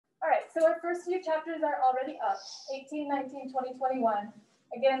so our first few chapters are already up, 18, 19, 20, 21.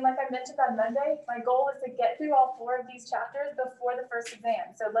 Again, like I mentioned on Monday, my goal is to get through all 4 of these chapters before the first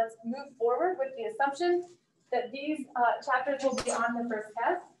exam. So let's move forward with the assumption that these chapters will be on the first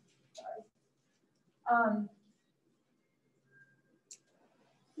test. Sorry.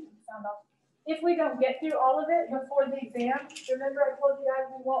 Sound off. If we don't get through all of it before the exam, remember I told you guys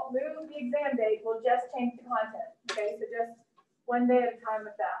we won't move the exam date, we'll just change the content. Okay, so just one day at a time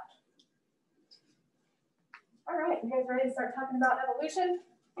with that. All right, you guys ready to start talking about evolution?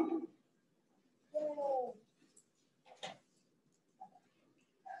 Yay.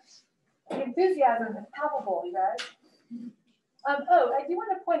 The enthusiasm is palpable, you guys. Oh, I do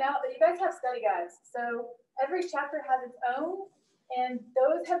want to point out that you guys have study guides. So every chapter has its own, and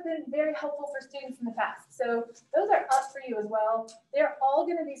those have been very helpful for students in the past. So those are up for you as well. They're all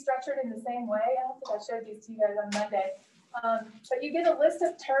going to be structured in the same way. I don't think I showed these to you guys on Monday. But you get a list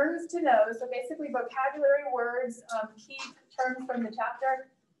of terms to know. So basically vocabulary words, key terms from the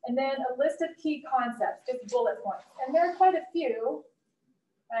chapter, and then a list of key concepts, just bullet points. And there are quite a few,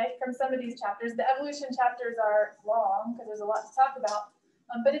 right, from some of these chapters. The evolution chapters are long because there's a lot to talk about.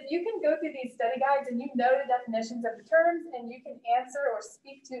 But if you can go through these study guides and you know the definitions of the terms and you can answer or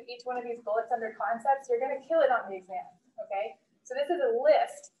speak to each one of these bullets under concepts, you're going to kill it on the exam, okay? So this is a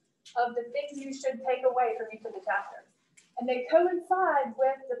list of the things you should take away from each of the chapters. And they coincide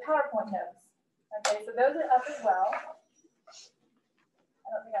with the PowerPoint notes, okay? So those are up as well. I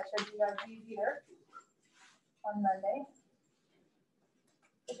don't think I showed you guys these either on Monday.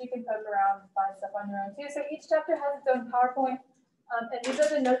 If you can poke around and find stuff on your own too. So each chapter has its own PowerPoint. And these are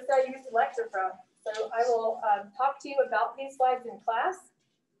the notes that I use to lecture from. So I will talk to you about these slides in class,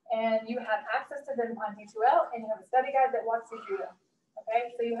 and you have access to them on D2L, and you have a study guide that walks you through them.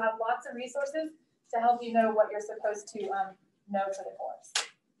 Okay, so you have lots of resources to help you know what you're supposed to know for the course.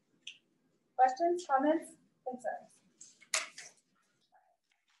 Questions, comments, concerns?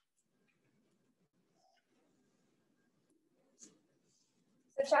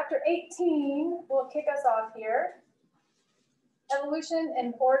 So chapter 18 will kick us off here. Evolution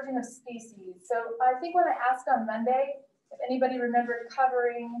and origin of species. So I think when I asked on Monday, if anybody remembered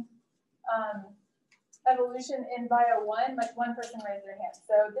covering evolution in Bio 1, like one person raised their hand.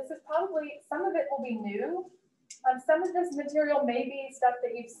 So this is probably, some of it will be new. Some of this material may be stuff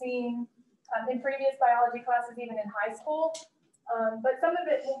that you've seen in previous biology classes, even in high school. But some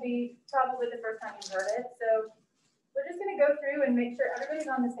of it will be probably the first time you've heard it. So we're just going to go through and make sure everybody's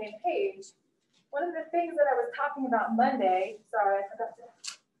on the same page. One of the things that I was talking about Monday, sorry, I forgot to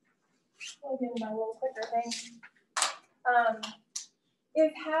plug in my little clicker thing,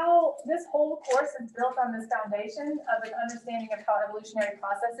 is how this whole course is built on this foundation of an understanding of how evolutionary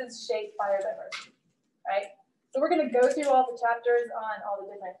processes shape biodiversity, right? So we're going to go through all the chapters on all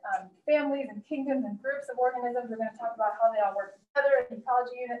the different families and kingdoms and groups of organisms. We're going to talk about how they all work together in the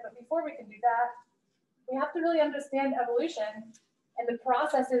ecology unit. But before we can do that, we have to really understand evolution and the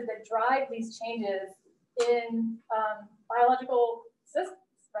processes that drive these changes in biological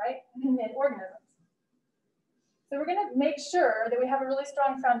systems, right, in organisms. So we're going to make sure that we have a really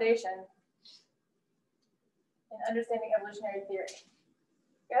strong foundation in understanding evolutionary theory.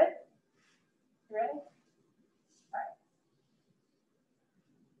 Good? You ready?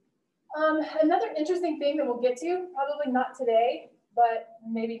 All right. Another interesting thing that we'll get to, probably not today, but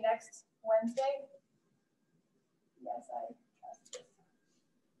maybe next Wednesday. Yes, I trust this.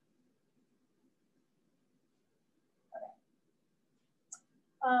 Okay.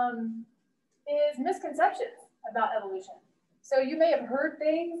 Is misconceptions about evolution. So you may have heard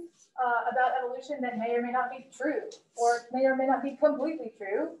things about evolution that may or may not be true, or may or may not be completely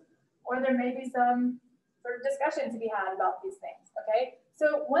true, or there may be some sort of discussion to be had about these things, okay?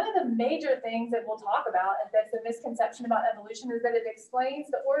 So one of the major things that we'll talk about that's a misconception about evolution is that it explains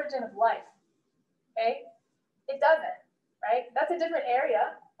the origin of life, okay? It doesn't, right? That's a different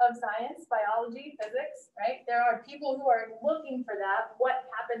area of science, biology, physics, right? There are people who are looking for that. What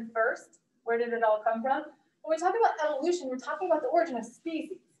happened first? Where did it all come from? When we talk about evolution, we're talking about the origin of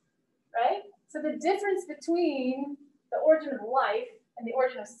species, right? So the difference between the origin of life and the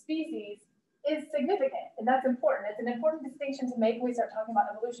origin of species is significant, and that's important. It's an important distinction to make when we start talking about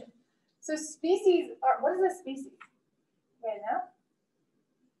evolution. So species are, what is a species? Right now?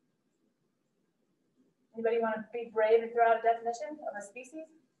 Anybody want to be brave and throw out a definition of a species?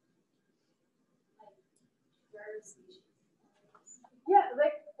 Yeah,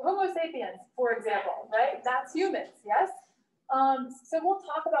 like Homo sapiens, for example, right? That's humans, yes? So we'll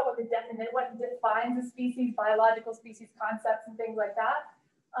talk about what defines a species, biological species concepts and things like that.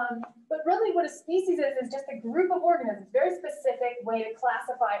 But really what a species is just a group of organisms, very specific way to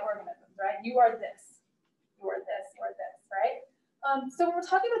classify organisms, right? You are this, you are this, you are this, right? So when we're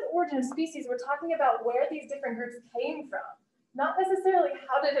talking about the origin of species, we're talking about where these different groups came from. Not necessarily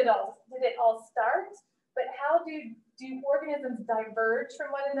how did it all start, but how do organisms diverge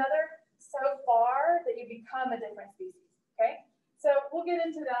from one another so far that you become a different species, okay? So we'll get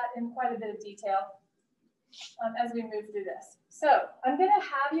into that in quite a bit of detail as we move through this. So I'm going to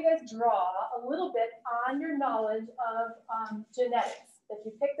have you guys draw a little bit on your knowledge of genetics that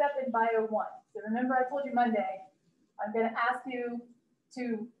you picked up in Bio 1. So remember I told you Monday, I'm going to ask you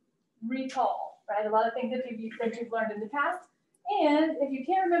to recall, right? A lot of things that you've learned in the past. And if you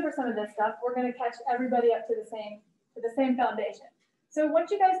can't remember some of this stuff, we're going to catch everybody up to the same foundation. So I want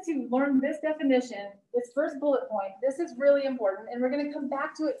you guys to learn this definition, this first bullet point. This is really important, and we're going to come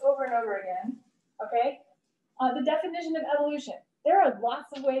back to it over and over again, okay? The definition of evolution. There are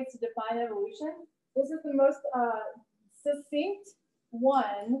lots of ways to define evolution. This is the most succinct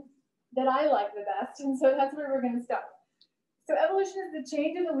one that I like the best, and so that's where we're going to start. So evolution is the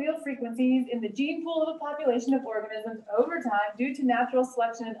change in allele frequencies in the gene pool of a population of organisms over time due to natural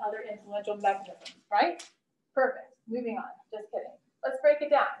selection and other influential mechanisms, right? Perfect. Moving on. Just kidding. Let's break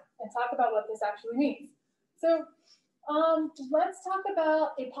it down and talk about what this actually means. So let's talk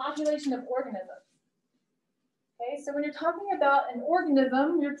about a population of organisms. Okay, so when you're talking about an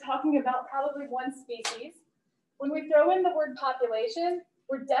organism, you're talking about probably one species. When we throw in the word population,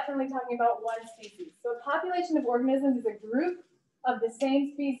 we're definitely talking about one species. So a population of organisms is a group of the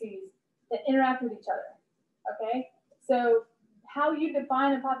same species that interact with each other, okay? So how you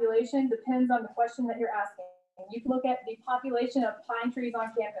define a population depends on the question that you're asking. You can look at the population of pine trees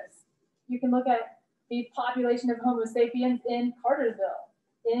on campus. You can look at the population of Homo sapiens in Cartersville,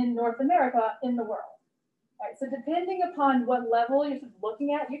 in North America, in the world. All right, so depending upon what level you're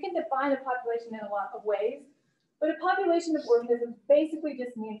looking at, you can define a population in a lot of ways. But a population of organisms basically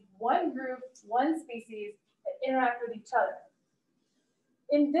just means one group, one species that interact with each other.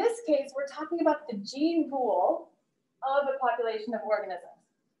 In this case, we're talking about the gene pool of a population of organisms.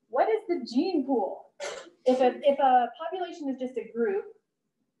 What is the gene pool? If a population is just a group,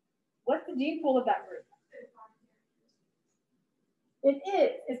 what's the gene pool of that group? It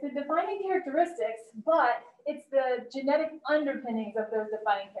is. It's the defining characteristics, but it's the genetic underpinnings of those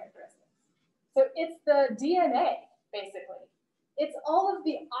defining characteristics. So it's the DNA, basically. It's all of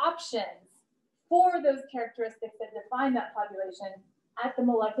the options for those characteristics that define that population at the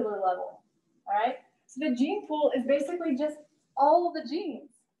molecular level, all right? So the gene pool is basically just all of the genes.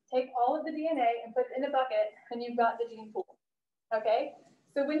 Take all of the DNA and put it in a bucket, and you've got the gene pool, okay?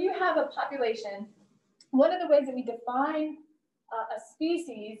 So when you have a population, one of the ways that we define a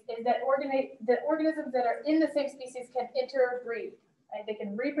species is that organisms that are in the same species can interbreed. Right? They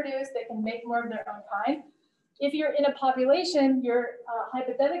can reproduce, they can make more of their own kind. If you're in a population, you're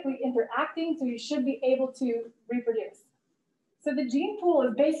hypothetically interacting, so you should be able to reproduce. So the gene pool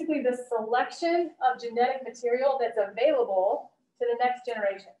is basically the selection of genetic material that's available to the next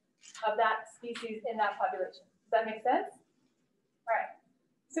generation of that species in that population. Does that make sense? All right.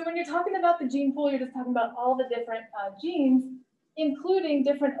 So when you're talking about the gene pool, you're just talking about all the different genes, including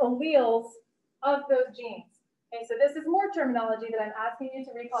different alleles of those genes. Okay, so this is more terminology that I'm asking you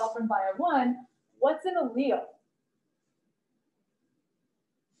to recall from Bio 1. What's an allele?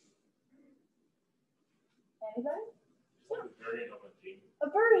 Anybody? Like a variant of a gene. A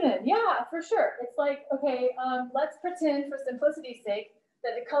version, yeah, for sure. It's like, okay, let's pretend for simplicity's sake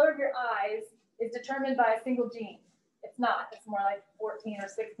that the color of your eyes is determined by a single gene. It's not. It's more like 14 or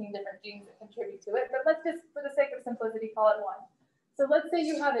 16 different genes that contribute to it. But let's just, for the sake of simplicity, call it one. So let's say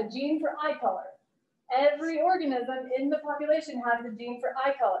you have a gene for eye color. Every organism in the population has a gene for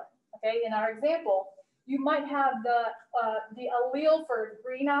eye color. Okay, in our example, you might have the allele for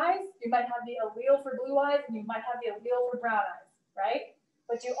green eyes, you might have the allele for blue eyes, and you might have the allele for brown eyes, right?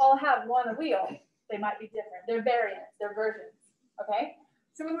 But you all have one allele. They might be different. They're variants, they're versions, okay?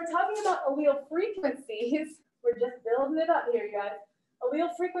 So when we're talking about allele frequencies, we're just building it up here, you guys.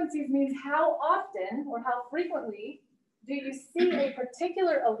 Allele frequencies means how often or how frequently do you see a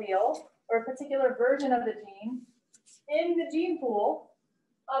particular allele or a particular version of the gene in the gene pool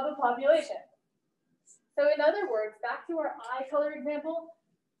of a population. So in other words, back to our eye color example,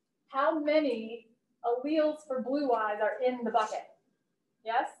 how many alleles for blue eyes are in the bucket?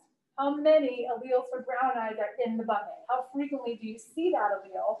 Yes? How many alleles for brown eyes are in the bucket? How frequently do you see that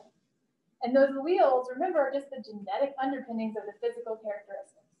allele? And those alleles, remember, are just the genetic underpinnings of the physical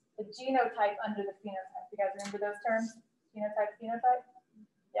characteristics, the genotype under the phenotype. You guys remember those terms? Genotype, phenotype?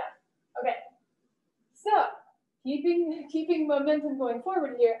 Yeah. Okay. So keeping momentum going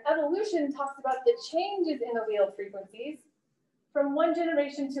forward here, evolution talks about the changes in allele frequencies from one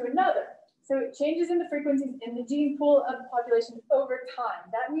generation to another. So it changes in the frequencies in the gene pool of the population over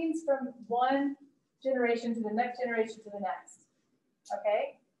time. That means from one generation to the next generation to the next.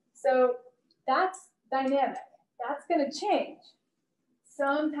 Okay? So that's dynamic. That's going to change.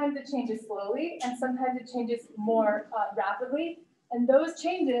 Sometimes it changes slowly, and sometimes it changes more rapidly. And those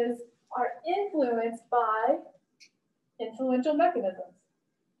changes are influenced by influential mechanisms.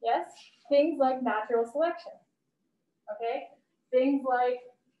 Yes? Things like natural selection. Okay? Things like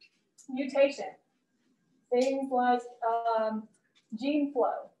mutation. Things like gene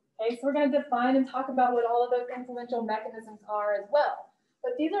flow. Okay? So we're going to define and talk about what all of those influential mechanisms are as well.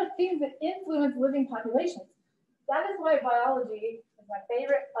 But these are things that influence living populations. That is why biology is my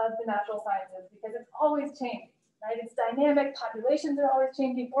favorite of the natural sciences, because it's always changing, right? It's dynamic, populations are always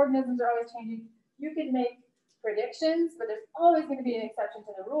changing, organisms are always changing. You can make predictions, but there's always going to be an exception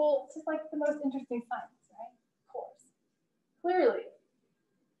to the rule. It's just like the most interesting science, right? Of course. Clearly.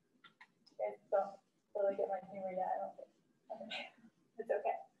 You guys don't really get my humor yet, I don't think. Okay. It's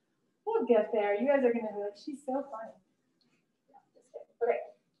okay. We'll get there. You guys are going to be like, she's so funny. Okay.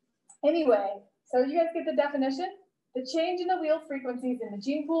 Anyway, so you guys get the definition? The change in allele frequencies in the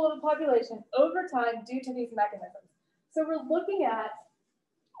gene pool of a population over time due to these mechanisms. So we're looking at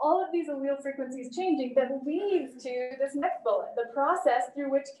all of these allele frequencies changing that leads to this next bullet, the process through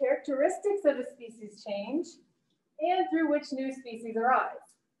which characteristics of a species change and through which new species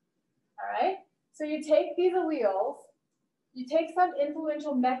arise. All right? So you take these alleles, you take some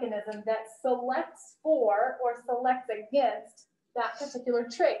influential mechanism that selects for or selects against that particular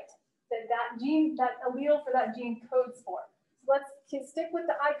trait that gene, that allele for that gene codes for. So let's stick with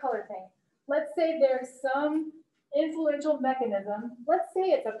the eye color thing. Let's say there's some influential mechanism. Let's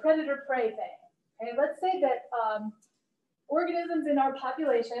say it's a predator-prey thing. Okay, let's say that organisms in our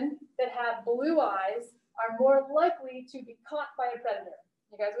population that have blue eyes are more likely to be caught by a predator.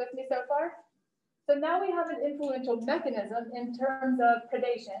 You guys with me so far? So now we have an influential mechanism in terms of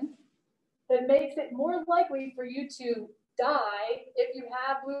predation that makes it more likely for you to die if you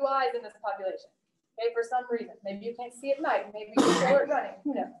have blue eyes in this population, okay, for some reason. Maybe you can't see at night, maybe you start running,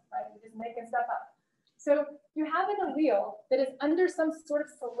 who knows, right? You're just making stuff up. So you have an allele that is under some sort of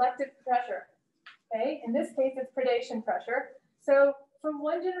selective pressure, okay? In this case, it's predation pressure. So from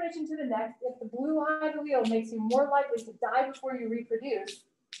one generation to the next, if the blue-eyed allele makes you more likely to die before you reproduce,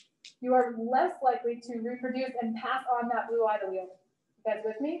 you are less likely to reproduce and pass on that blue-eyed allele. You guys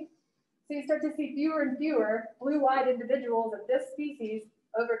with me? So you start to see fewer and fewer blue-eyed individuals of this species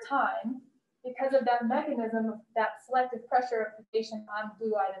over time because of that mechanism, that selective pressure of predation on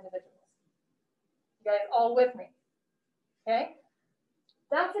blue-eyed individuals. You guys all with me? Okay?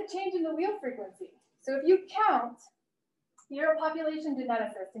 That's a change in the allele frequency. So if you count, you're a population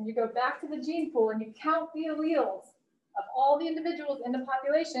geneticist, and you go back to the gene pool and you count the alleles of all the individuals in the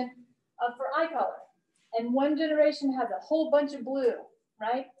population for eye color. And one generation has a whole bunch of blue,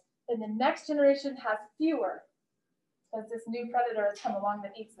 right? And the next generation has fewer, because this new predator has come along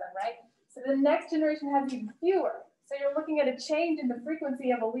that eats them, right? So the next generation has even fewer. So you're looking at a change in the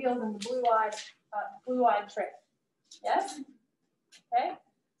frequency of alleles in the blue-eyed trait. Yes? Okay?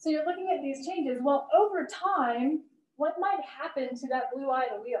 So you're looking at these changes. Well, over time, what might happen to that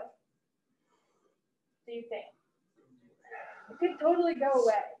blue-eyed allele? Do you think? It could totally go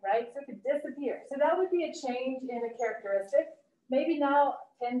away, right? So it could disappear. So that would be a change in a characteristic. Maybe now,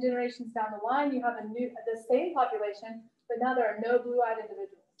 10 generations down the line, you have the same population, but now there are no blue-eyed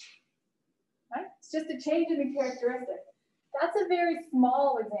individuals. Right? It's just a change in the characteristic. That's a very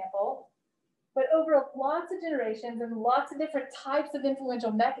small example, but over lots of generations and lots of different types of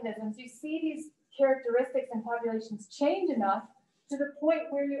influential mechanisms, you see these characteristics in populations change enough to the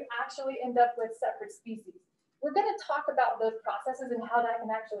point where you actually end up with separate species. We're going to talk about those processes and how that can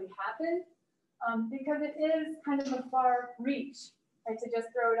actually happen, because it is kind of a far reach, right, to just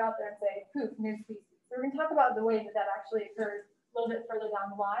throw it out there and say, poof, new species. So we're going to talk about the way that that actually occurs a little bit further down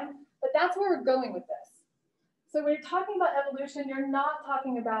the line, but that's where we're going with this. So when you're talking about evolution, you're not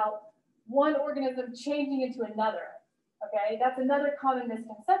talking about one organism changing into another, okay? That's another common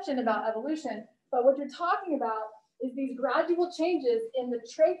misconception about evolution, but what you're talking about is these gradual changes in the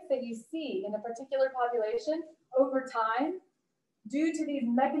traits that you see in a particular population over time due to these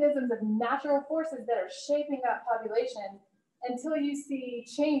mechanisms of natural forces that are shaping that population until you see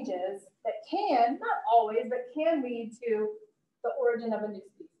changes that can, not always, but can lead to the origin of a new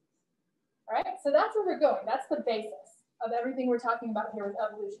species. All right, so that's where we're going. That's the basis of everything we're talking about here with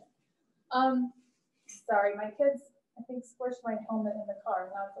evolution. Sorry, my kids, I think, squished my helmet in the car.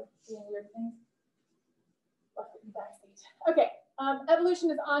 Now it's like doing weird things. Okay,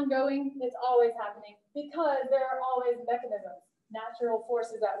 evolution is ongoing. It's always happening because there are always mechanisms. natural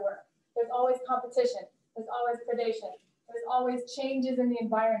forces at work. There's always competition. There's always predation. There's always changes in the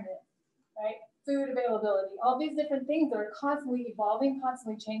environment, right? Food availability, all these different things that are constantly evolving,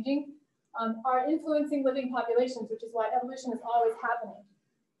 constantly changing, are influencing living populations, which is why evolution is always happening.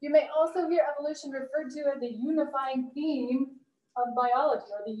 You may also hear evolution referred to as the unifying theme of biology,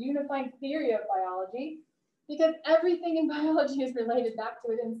 or the unifying theory of biology, because everything in biology is related back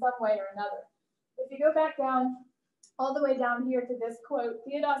to it in some way or another. If you go back down, all the way down here to this quote,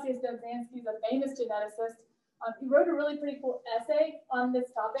 Theodosius Dobzhansky is a famous geneticist. He wrote a really pretty cool essay on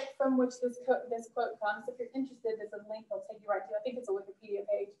this topic from which this quote comes. If you're interested, there's a link that'll take you right to, I think it's a Wikipedia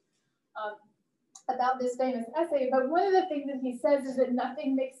page, about this famous essay. But one of the things that he says is that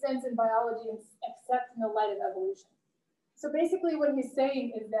nothing makes sense in biology except in the light of evolution. So basically what he's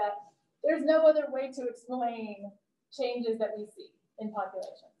saying is that there's no other way to explain changes that we see in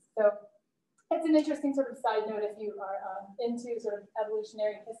populations. So it's an interesting sort of side note if you are into sort of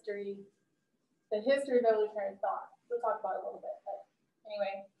evolutionary history, the history of evolutionary thought. We'll talk about it a little bit, but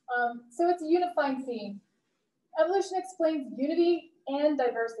anyway. So it's a unifying theme. Evolution explains unity and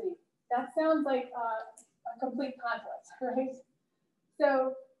diversity. That sounds like a complete conflict, right?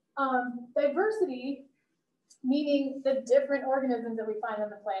 So diversity, meaning the different organisms that we find on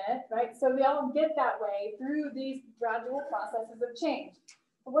the planet, right? So they all get that way through these gradual processes of change.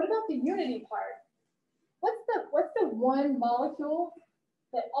 But what about the unity part? What's the one molecule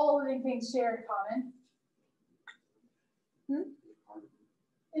that all living things share in common?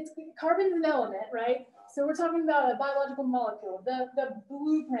 It's carbon's an element, right? So we're talking about a biological molecule, the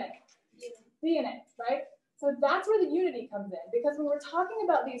blueprint, DNA, right? So that's where the unity comes in, because when we're talking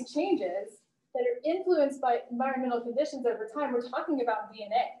about these changes that are influenced by environmental conditions over time, we're talking about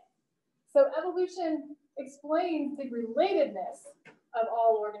DNA. So evolution explains the relatedness of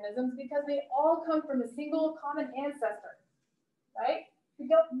all organisms because they all come from a single common ancestor, right? We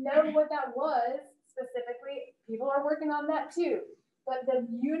don't know what that was specifically. People are working on that too. But the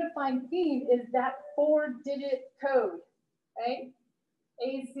unifying theme is that 4-digit code, right?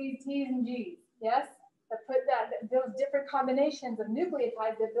 A's, C's, T's, and G's, yes? That put those different combinations of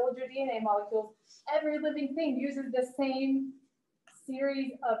nucleotides that build your DNA molecules. Every living thing uses the same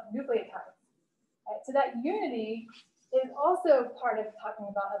series of nucleotides. Right? So that unity is also part of talking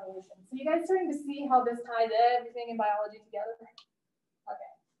about evolution. So you guys starting to see how this ties everything in biology together?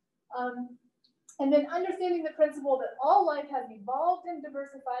 Okay. And then understanding the principle that all life has evolved and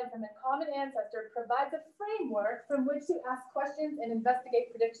diversified from a common ancestor provides a framework from which to ask questions and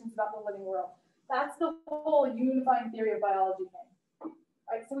investigate predictions about the living world. That's the whole unifying theory of biology thing.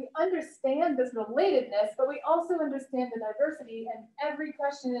 Right? So we understand this relatedness, but we also understand the diversity, and every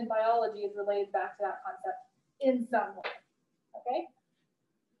question in biology is related back to that concept in some way. Okay?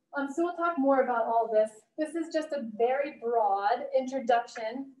 So we'll talk more about all this. This is just a very broad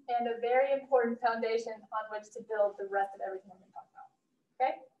introduction and a very important foundation on which to build the rest of everything we're going to talk about.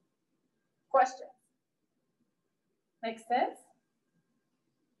 Okay? Questions? Make sense?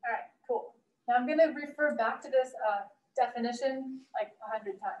 All right, cool. Now I'm going to refer back to this definition like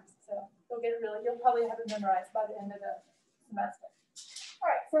 100 times. So you'll probably have it memorized by the end of the semester. All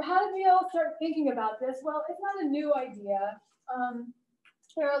right, so how did we all start thinking about this? Well, it's not a new idea.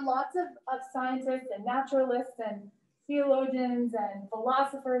 There are lots of scientists and naturalists and theologians and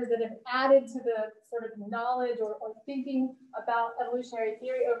philosophers that have added to the sort of knowledge or thinking about evolutionary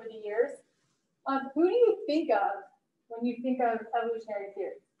theory over the years. Who do you think of when you think of evolutionary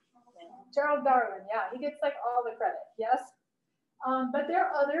theory? Charles Darwin, yeah, he gets like all the credit, yes? But there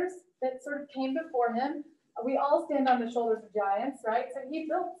are others that sort of came before him. We all stand on the shoulders of giants, right? So he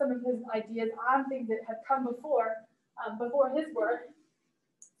built some of his ideas on things that had come before his work.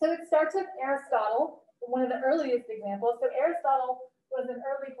 So it starts with Aristotle, one of the earliest examples. So Aristotle was an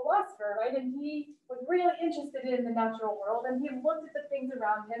early philosopher, right? And he was really interested in the natural world, and he looked at the things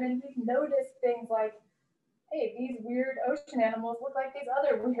around him, and he noticed things like, hey, these weird ocean animals look like these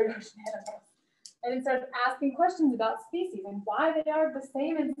other weird ocean animals. And he started asking questions about species and why they are the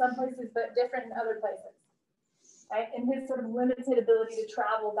same in some places but different in other places, right? And his sort of limited ability to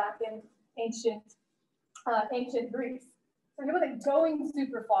travel back in ancient Greece. So he wasn't going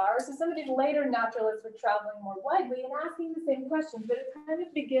super far. So some of these later naturalists were traveling more widely and asking the same questions, but it kind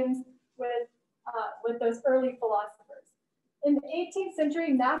of begins with those early philosophers. In the 18th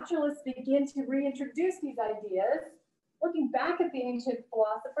century, naturalists began to reintroduce these ideas, looking back at the ancient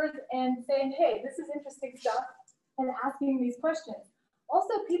philosophers and saying, hey, this is interesting stuff, and asking these questions.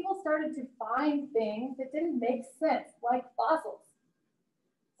 Also, people started to find things that didn't make sense, like fossils.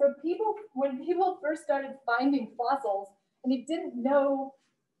 So when people first started finding fossils, and they didn't know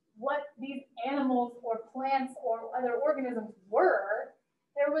what these animals or plants or other organisms were,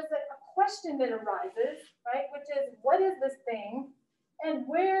 there was a question that arises, right? Which is, what is this thing and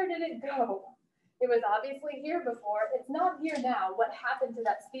where did it go? It was obviously here before. It's not here now. What happened to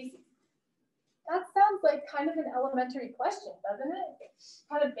that species? That sounds like kind of an elementary question, doesn't it?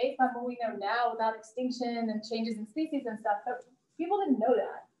 Kind of based on what we know now about extinction and changes in species and stuff, but people didn't know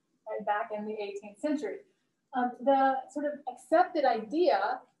that right back in the 18th century. The sort of accepted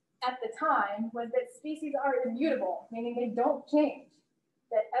idea at the time was that species are immutable, meaning they don't change,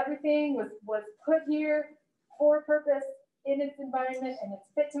 that everything was put here for a purpose in its environment and it's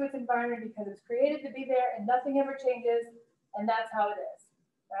fit to its environment because it's created to be there and nothing ever changes, and that's how it is,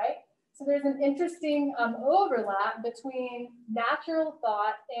 right? So there's an interesting overlap between natural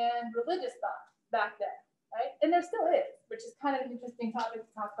thought and religious thought back then, right? And there still is, which is kind of an interesting topic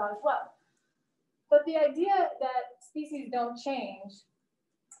to talk about as well. But the idea that species don't change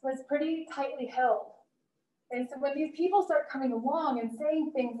was pretty tightly held. And so when these people start coming along and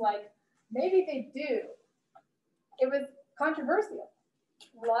saying things like, maybe they do, it was controversial.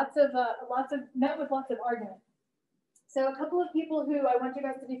 Met with lots of arguments. So a couple of people who I want you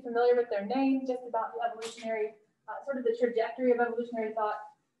guys to be familiar with their names, just about the evolutionary, sort of the trajectory of evolutionary thought.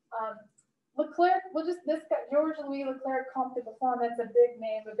 Leclerc, this guy, Georges Louis Leclerc Comte de Buffon, that's a big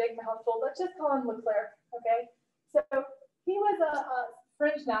name, a big mouthful. Let's just call him Leclerc, okay? So he was a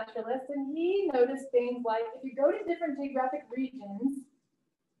French naturalist, and he noticed things like if you go to different geographic regions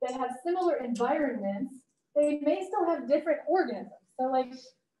that have similar environments, they may still have different organisms. So like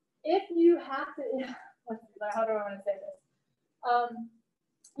if you have to, how do I want to say this?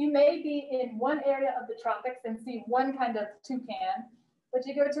 You may be in one area of the tropics and see one kind of toucan, but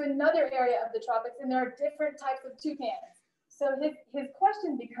you go to another area of the tropics and there are different types of toucans. So his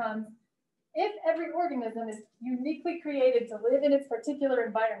question becomes, if every organism is uniquely created to live in its particular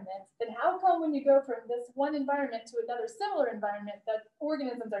environment, then how come when you go from this one environment to another similar environment that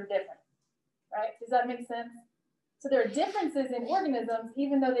organisms are different, right? Does that make sense? So there are differences in organisms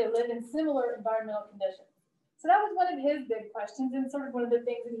even though they live in similar environmental conditions. So that was one of his big questions and sort of one of the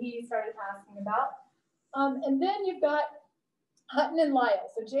things that he started asking about. And then you've got Hutton and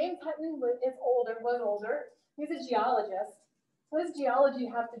Lyell. So James Hutton was older. He's a geologist. What does geology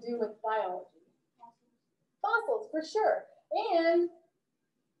have to do with biology? Fossils, for sure. And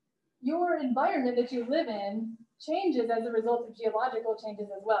your environment that you live in changes as a result of geological changes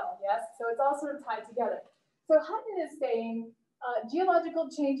as well, yes? So it's all sort of tied together. So Hutton is saying geological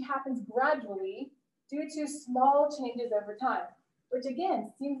change happens gradually due to small changes over time, which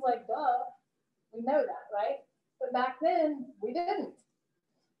again, seems like, duh, we know that, right? But back then, we didn't.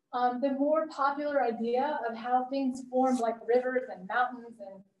 The more popular idea of how things formed, like rivers and mountains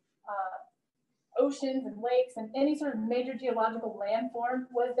and oceans and lakes and any sort of major geological landform,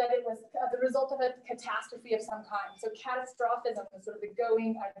 was that it was the result of a catastrophe of some kind. So catastrophism was sort of the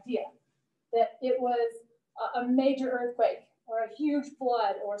going idea, that it was a major earthquake or a huge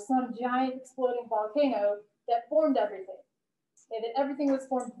flood or some giant exploding volcano that formed everything. And that everything was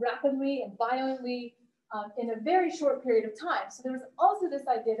formed rapidly and violently in a very short period of time. So there was also this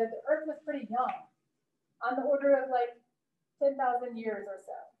idea that the Earth was pretty young, on the order of like 10,000 years or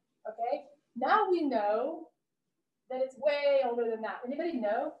so, okay? Now we know that it's way older than that. Anybody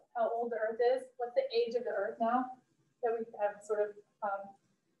know how old the Earth is? What's the age of the Earth now that we have sort of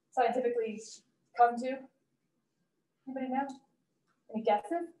scientifically come to? Anybody know? Any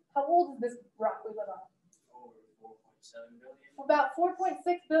guesses? How old is this rock we live on? Over 4.7 billion. About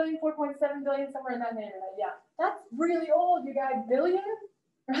 4.6 billion, 4.7 billion, somewhere in that neighborhood. Yeah, that's really old, you guys. Billion?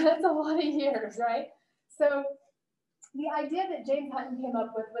 That's a lot of years, right? So the idea that James Hutton came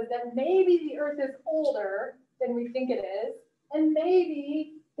up with was that maybe the Earth is older than we think it is, and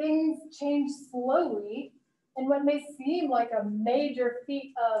maybe things change slowly, and what may seem like a major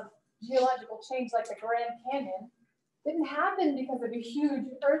feat of geological change like the Grand Canyon didn't happen because of a huge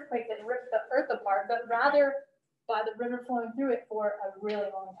earthquake that ripped the Earth apart, but rather by the river flowing through it for a really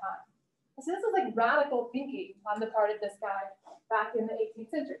long time. So this is like radical thinking on the part of this guy back in the 18th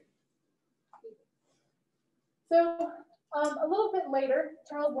century. So a little bit later,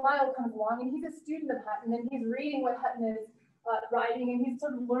 Charles Lyell comes along, and he's a student of Hutton, and he's reading what Hutton is writing, and he's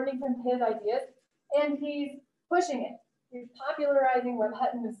sort of learning from his ideas, and he's pushing it. He's popularizing what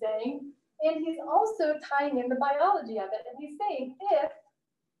Hutton is saying, and he's also tying in the biology of it. And he's saying, if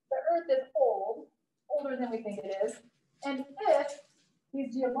the Earth is old, older than we think it is, and if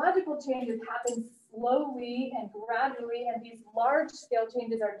these geological changes happen slowly and gradually, and these large-scale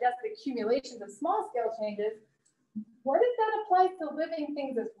changes are just accumulations of small-scale changes, what if that applies to living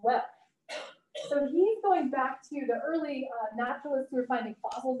things as well? So he's going back to the early naturalists who were finding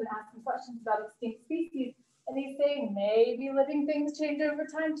fossils and asking questions about extinct species. And he's saying maybe living things change over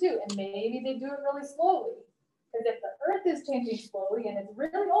time too, and maybe they do it really slowly. Because if the Earth is changing slowly and it's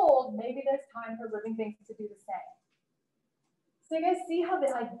really old, maybe there's time for living things to do the same. So you guys see how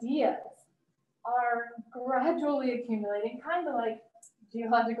the ideas are gradually accumulating, kind of like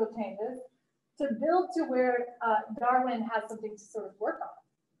geological changes, to build to where Darwin has something to sort of work on.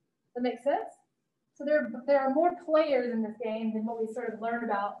 Does that make sense? So there are more players in this game than what we sort of learn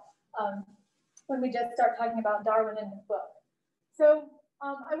about when we just start talking about Darwin in his book. So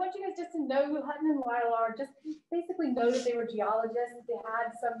I want you guys just to know who Hutton and Lyell are. Just basically know that they were geologists. They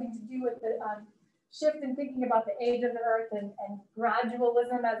had something to do with the shift in thinking about the age of the Earth and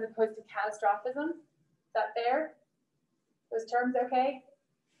gradualism as opposed to catastrophism. Is that fair? Those terms okay?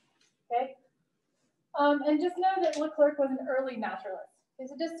 Okay. And just know that Leclerc was an early naturalist. Okay,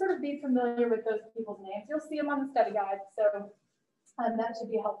 so just sort of be familiar with those people's names. You'll see them on the study guide, so that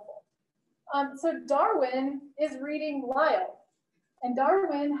should be helpful. So Darwin is reading Lyell. And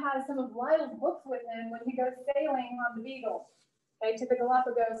Darwin has some of Lyell's books with him when he goes sailing on the Beagle, okay, to the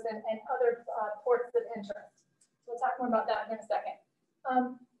Galapagos and other ports of interest. We'll talk more about that in a second.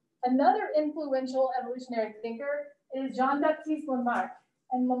 Another influential evolutionary thinker is Jean-Baptiste Lamarck.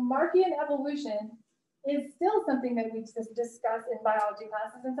 And Lamarckian evolution is still something that we just discuss in biology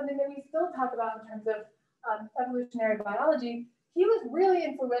classes and something that we still talk about in terms of evolutionary biology. He was really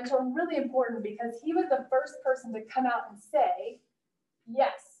influential and really important because he was the first person to come out and say,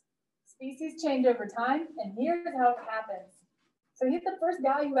 yes, species change over time, and here's how it happens. So he's the first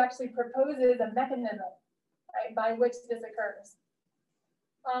guy who actually proposes a mechanism, right, by which this occurs.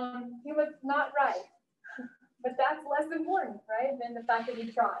 He was not right, but that's less important, right, than the fact that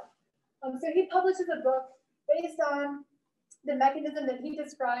he tried. So he publishes a book based on the mechanism that he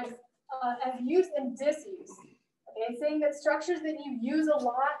describes as use and disuse, okay, saying that structures that you use a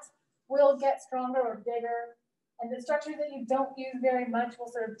lot will get stronger or bigger, and the structures that you don't use very much will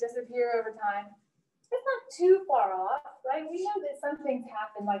sort of disappear over time. It's not too far off, right? We know that some things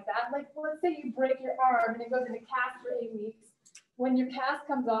happen like that. Like, let's say you break your arm and it goes into cast for 8 weeks. When your cast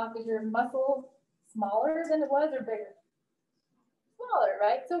comes off, is your muscle smaller than it was or bigger? Smaller,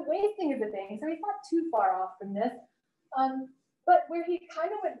 right? So wasting is a thing. So he's not too far off from this. But where he kind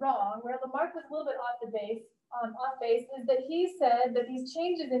of went wrong, where Lamarck was a little bit off base, is that he said that these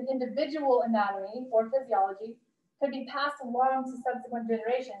changes in individual anatomy or physiology could be passed along to subsequent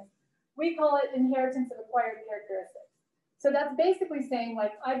generations. We call it inheritance of acquired characteristics. So that's basically saying,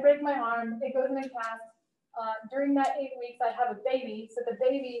 like, I break my arm, it goes in a cast. During that 8 weeks, I have a baby, so the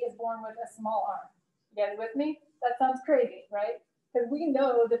baby is born with a small arm. You guys with me? That sounds crazy, right? Because we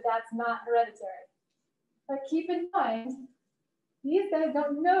know that that's not hereditary. But keep in mind, these guys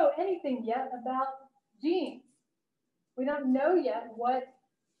don't know anything yet about genes. We don't know yet what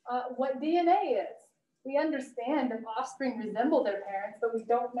DNA is. We understand that offspring resemble their parents, but we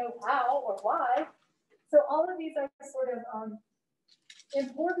don't know how or why. So all of these are sort of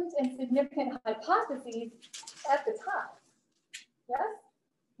important and significant hypotheses at the time. Yes?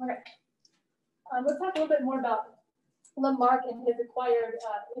 Okay. Let's talk a little bit more about Lamarck and his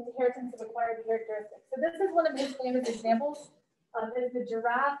inheritance of acquired characteristics. So this is one of his famous examples. Is the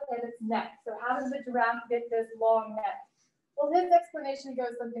giraffe and its neck. So how does the giraffe get this long neck? Well, his explanation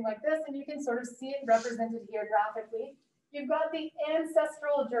goes something like this, and you can sort of see it represented here graphically. You've got the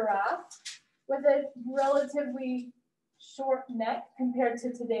ancestral giraffe with a relatively short neck compared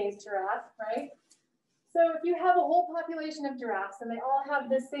to today's giraffe, right? So if you have a whole population of giraffes and they all have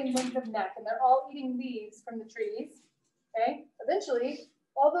this same length of neck and they're all eating leaves from the trees, okay, eventually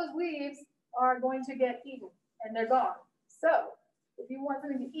all those leaves are going to get eaten and they're gone. So if you want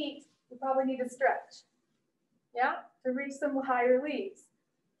something to eat, you probably need to stretch, yeah, to reach some higher leaves.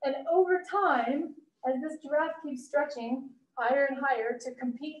 And over time, as this giraffe keeps stretching higher and higher to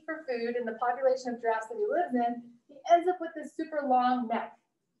compete for food in the population of giraffes that he lives in, he ends up with this super long neck.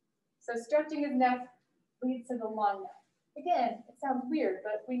 So stretching his neck leads to the long neck. Again, it sounds weird,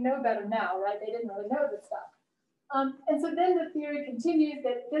 but we know better now, right? They didn't really know this stuff. And so then the theory continues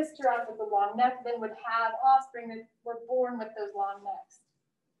that this giraffe with the long neck then would have offspring that were born with those long necks.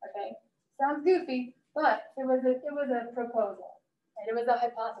 Okay, sounds goofy, but it was a proposal, and it was a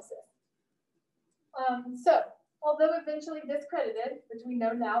hypothesis. So although eventually discredited, which we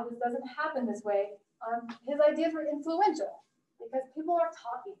know now this doesn't happen this way, his ideas were influential because people are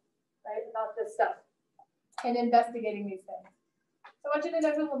talking, right, about this stuff and investigating these things. So I want you to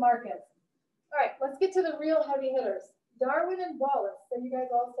know who Lamarck is. All right, let's get to the real heavy hitters. Darwin and Wallace. So you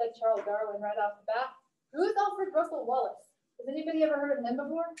guys all said Charles Darwin right off the bat. Who is Alfred Russel Wallace? Has anybody ever heard of him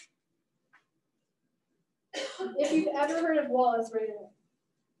before? If you've ever heard of Wallace, raise your hand.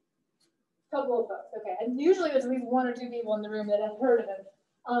 Couple of folks, okay. And usually there's at least one or two people in the room that have heard of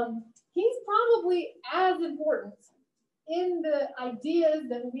him. He's probably as important in the ideas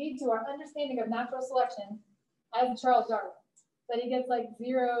that lead to our understanding of natural selection as Charles Darwin, but he gets like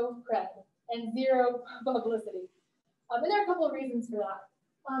zero credit and zero publicity. And there are a couple of reasons for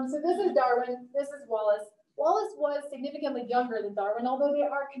that. So this is Darwin, this is Wallace. Wallace was significantly younger than Darwin, although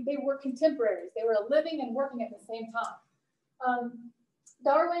they were contemporaries. They were living and working at the same time.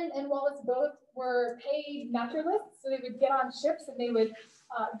 Darwin and Wallace both were paid naturalists, so they would get on ships and they would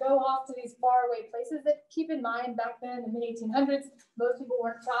go off to these faraway places. That, keep in mind, back then in the 1800s, most people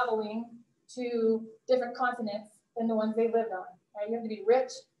weren't traveling to different continents than the ones they lived on. Right? You have to be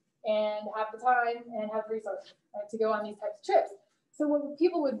rich and have the time and have the resources, right, to go on these types of trips. So what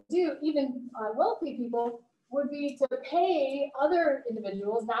people would do, even wealthy people, would be to pay other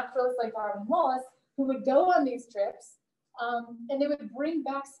individuals, naturalists like Darwin and Wallace, who would go on these trips, and they would bring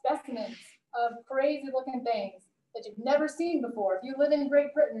back specimens of crazy looking things that you've never seen before. If you live in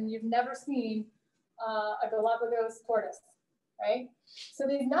Great Britain, you've never seen a Galapagos tortoise, right? So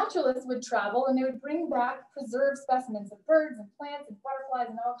these naturalists would travel and they would bring back preserved specimens of birds and plants and butterflies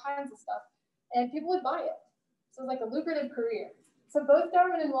and all kinds of stuff, and people would buy it. So it was like a lucrative career. So both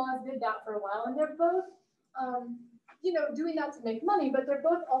Darwin and Wallace did that for a while, and they're both, doing that to make money, but they're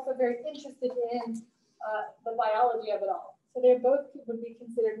both also very interested in the biology of it all. So they both would be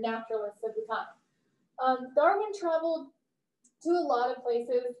considered naturalists at the time. Darwin traveled to a lot of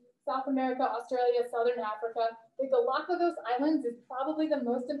places: South America, Australia, Southern Africa. The Galapagos Islands is probably the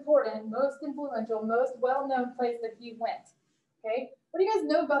most important, most influential, most well-known place that he went. Okay, what do you guys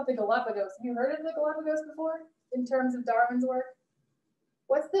know about the Galapagos? Have you heard of the Galapagos before in terms of Darwin's work?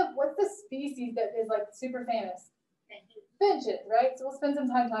 What's the species that is like super famous? Finches, right? So we'll spend some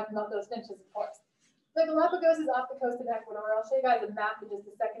time talking about those finches, of course. The Galapagos is off the coast of Ecuador. I'll show you guys a map in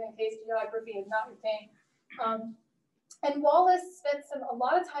just a second in case geography is not your thing. And Wallace spent a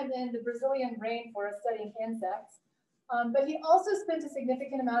lot of time in the Brazilian rainforest studying insects, but he also spent a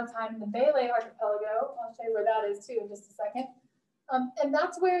significant amount of time in the Malay Archipelago. I'll show you where that is too in just a second. And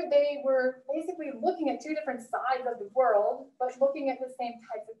that's where they were basically looking at two different sides of the world, but looking at the same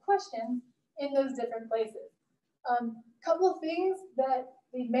types of questions in those different places. Couple of things that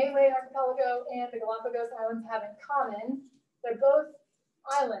the Malay Archipelago and the Galapagos Islands have in common: they're both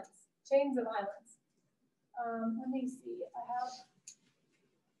islands, chains of islands. Let me see, I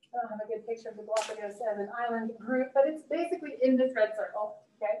don't have a good picture of the Galapagos as an island group, but it's basically in this red circle,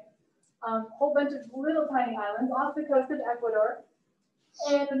 okay? Whole bunch of little tiny islands off the coast of Ecuador.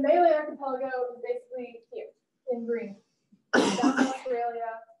 And the Malay Archipelago is basically here in green. That's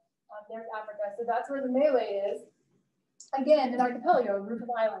Australia, there's Africa. So that's where the Malay is. Again, an archipelago, a group of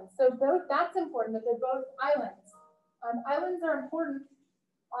islands. So both, that's important that they're both islands. Islands are important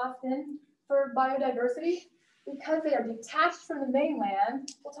often for biodiversity because they are detached from the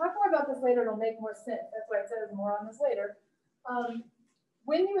mainland. We'll talk more about this later, it'll make more sense. That's why it says more on this later.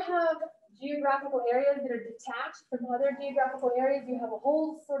 When you have geographical areas that are detached from other geographical areas, you have a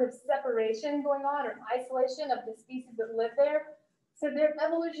whole sort of separation going on, or isolation of the species that live there. So their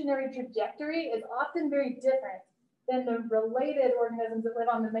evolutionary trajectory is often very different than the related organisms that live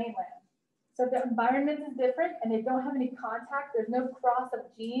on the mainland. So if their environment is different and they don't have any contact, there's no cross of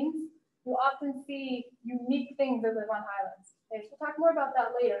genes, you often see unique things that live on islands. Okay, so we'll talk more about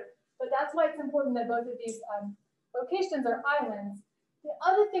that later, but that's why it's important that both of these locations are islands. The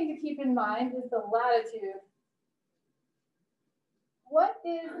other thing to keep in mind is the latitude. What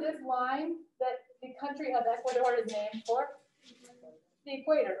is this line that the country of Ecuador is named for? The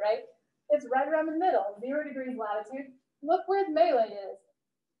equator, right? It's right around the middle, 0 degrees latitude. Look where the Malay is.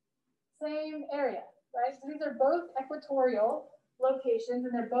 Same area, right? So these are both equatorial locations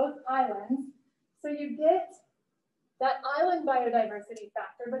and they're both islands. So you get that island biodiversity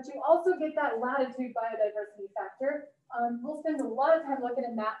factor, but you also get that latitude biodiversity factor. We'll spend a lot of time looking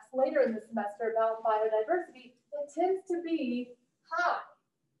at maps later in the semester about biodiversity. It tends to be high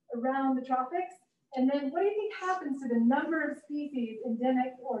around the tropics. And then what do you think happens to the number of species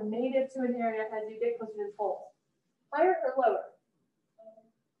endemic or native to an area as you get closer to the pole? Higher or lower?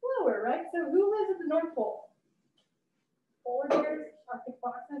 Lower, right? So who lives at the North Pole? Polar bears, Arctic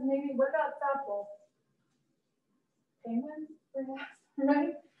foxes, maybe. What about South Pole? Penguins, perhaps,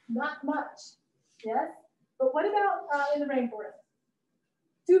 right? Not much, yes? But what about in the rainforest?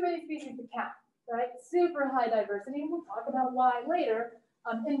 Too many species to count, right? Super high diversity. We'll talk about why later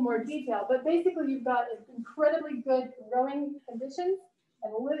in more detail. But basically, you've got incredibly good growing conditions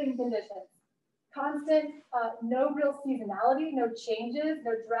and living conditions. constant, no real seasonality, no changes,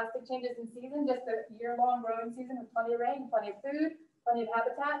 no drastic changes in season, just a year-long growing season with plenty of rain, plenty of food, plenty of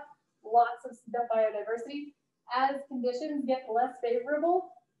habitat, lots of biodiversity. As conditions get less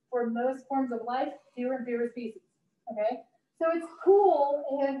favorable for most forms of life, fewer and fewer species, okay? So it's cool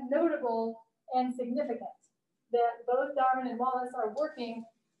and notable and significant that both Darwin and Wallace are working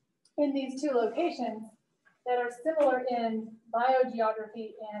in these two locations that are similar in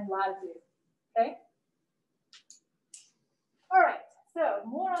biogeography and latitude, okay? All right, so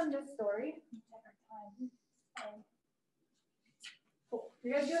more on this story. Check our time. Cool,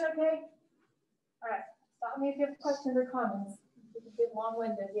 you guys doing okay? All right, stop me if you have questions or comments. We can get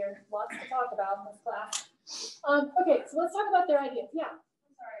long-winded here, lots to talk about in this class. Okay, so let's talk about their ideas. Yeah.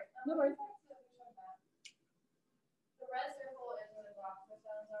 I'm sorry. No worries. The red circle is where the rock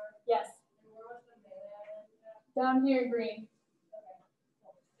crystals are. Yes. And where was the Melee Island? Down here, green. Okay.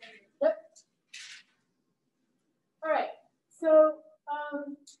 Cool. Yep. All right. So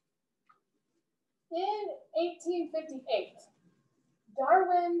in 1858,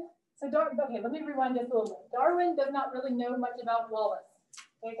 Darwin. Okay, let me rewind just a little bit. Darwin does not really know much about Wallace.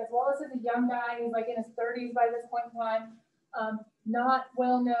 Okay, because Wallace is a young guy. He's like in his 30s by this point in time. Not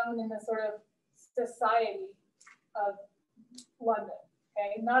well known in the sort of society of London.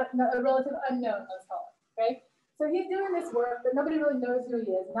 Okay, not a relative unknown, let's call it. Okay, so he's doing this work, but nobody really knows who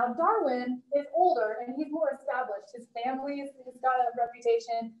he is. Now Darwin is older and he's more established. His family has got a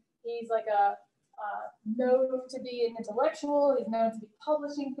reputation. He's like known to be an intellectual. He's known to be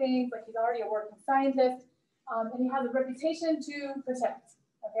publishing things. Like he's already a working scientist, and he has a reputation to protect.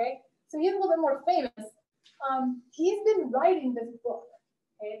 Okay, so he's a little bit more famous. He's been writing this book.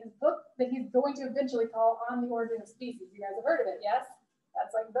 Okay, this book that he's going to eventually call On the Origin of Species. You guys have heard of it, yes?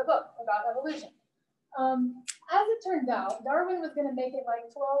 That's like the book about evolution. As it turns out, Darwin was going to make it like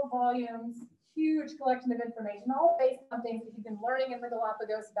 12 volumes, huge collection of information, all based on things that he's been learning in the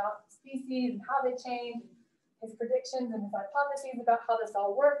Galapagos about species and how they change, his predictions and his hypotheses about how this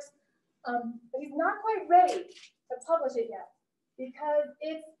all works. But he's not quite ready to publish it yet because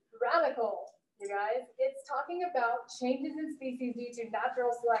it's radical, you guys. It's talking about changes in species due to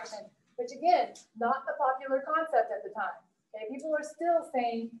natural selection, which again, not a popular concept at the time. Okay, people are still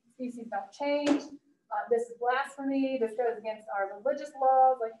saying species don't change. This is blasphemy. This goes against our religious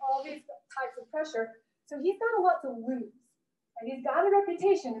laws, like all these types of pressure. So he's got a lot to lose. And he's got a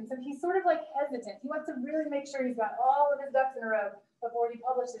reputation, and so he's sort of like hesitant. He wants to really make sure he's got all of his ducks in a row before he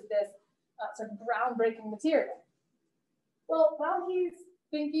publishes this sort of groundbreaking material. Well, while he's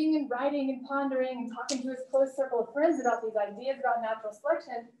thinking and writing and pondering and talking to his close circle of friends about these ideas about natural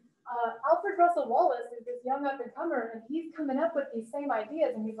selection, Alfred Russel Wallace is this young up-and-comer, and he's coming up with these same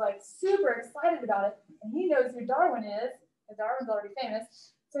ideas, and he's like super excited about it, and he knows who Darwin is, because Darwin's already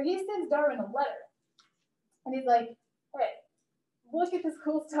famous. So he sends Darwin a letter, and he's like, hey, look at this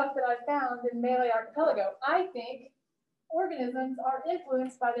cool stuff that I found in Malay Archipelago. I think organisms are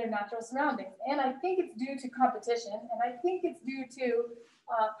influenced by their natural surroundings, and I think it's due to competition, and I think it's due to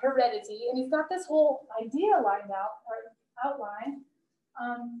heredity, and he's got this whole idea lined out, or outlined,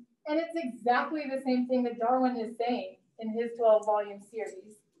 and it's exactly the same thing that Darwin is saying in his 12-volume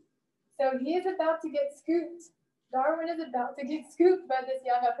series. So he is about to get scooped. Darwin is about to get scooped by this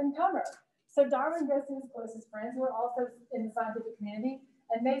young up-and-comer. So Darwin goes to his closest friends who are also in the scientific community,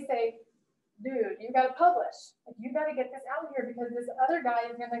 and they say, dude, you got to publish. Like, you got to get this out here because this other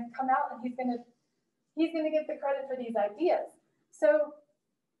guy is going to come out and he's going to get the credit for these ideas. So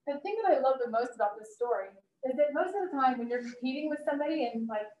the thing that I love the most about this story is that most of the time when you're competing with somebody and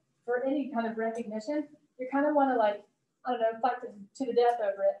like for any kind of recognition, you kind of want to like, I don't know, fight to the death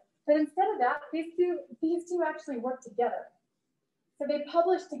over it. But instead of that, these two actually work together. So they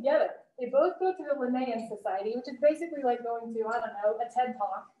publish together. They both go to the Linnaean Society, which is basically like going to, I don't know, a TED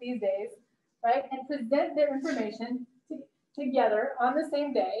Talk these days, right? And present their information together on the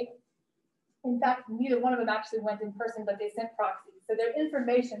same day. In fact, neither one of them actually went in person, but they sent proxies. So their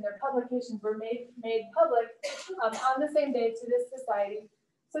information, their publications were made public on the same day to this society.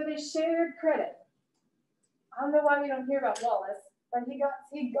 So they shared credit. I don't know why we don't hear about Wallace, but he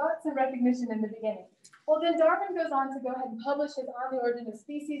got some recognition in the beginning. Well, then Darwin goes on to go ahead and publish his On the Origin of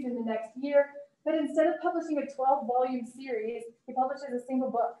Species in the next year, but instead of publishing a 12-volume series, he publishes a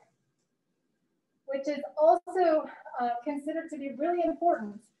single book, which is also considered to be really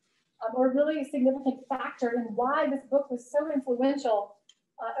important or really a significant factor in why this book was so influential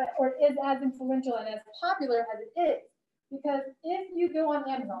or is as influential and as popular as it is. Because if you go on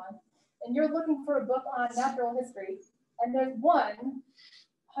Amazon and you're looking for a book on natural history, and there's one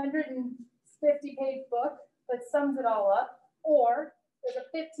 150-page book that sums it all up, or there's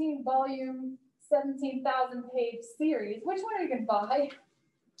a 15-volume 17,000-page series, which one are you going to buy?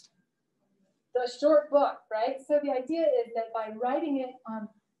 The short book, right? So the idea is that by writing it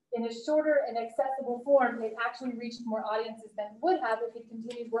in a shorter and accessible form, it actually reached more audiences than it would have if he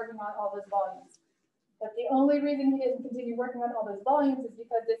continued working on all those volumes. But the only reason he didn't continue working on all those volumes is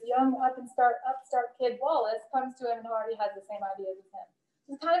because this young upstart kid Wallace comes to him and already has the same ideas as him.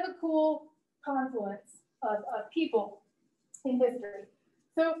 It's kind of a cool confluence of people in history.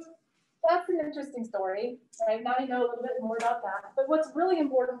 So that's an interesting story, right? Now you know a little bit more about that. But what's really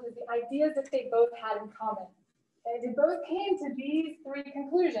important is the ideas that they both had in common. And they both came to these three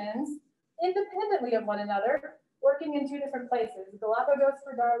conclusions independently of one another, working in two different places: Galapagos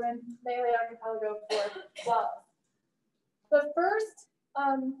for Darwin, Malay Archipelago for Wallace. The first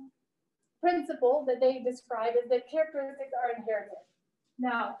principle that they describe is that characteristics are inherited.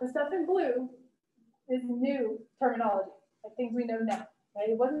 Now, the stuff in blue is new terminology, like things we know now. Right?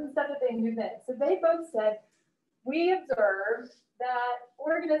 It wasn't stuff that they knew then. So they both said, we observed that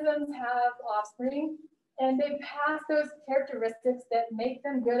organisms have offspring and they pass those characteristics that make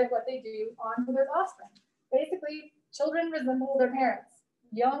them good at what they do on to their offspring. Basically, children resemble their parents.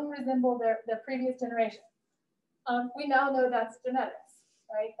 Young resemble the previous generation. We now know that's genetics,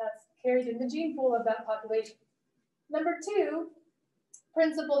 right? That's carried in the gene pool of that population. Number two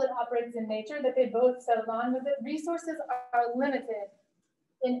principle that operates in nature that they both settled on was that resources are limited.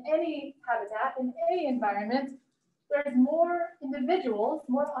 In any habitat, in any environment, there's more individuals,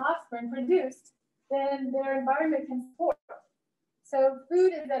 more offspring produced than their environment can support. So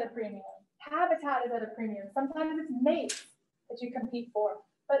food is at a premium, habitat is at a premium. Sometimes it's mates that you compete for,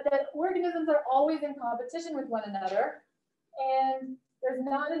 but that organisms are always in competition with one another, and there's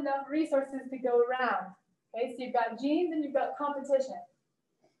not enough resources to go around. Okay, so you've got genes and you've got competition.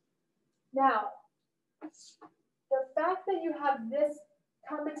 Now, the fact that you have this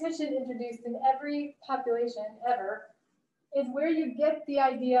competition introduced in every population ever is where you get the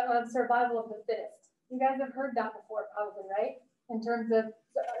idea of survival of the fittest. You guys have heard that before, probably, right? In terms of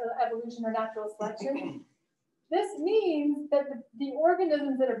evolution or natural selection. This means that the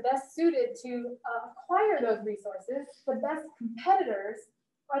organisms that are best suited to acquire those resources, the best competitors,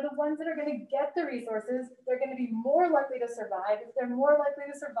 are the ones that are going to get the resources. They're going to be more likely to survive. If they're more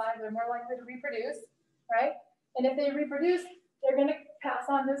likely to survive, they're more likely to reproduce, right? And if they reproduce, they're going to pass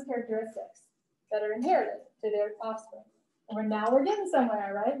on those characteristics that are inherited to their offspring. And we're getting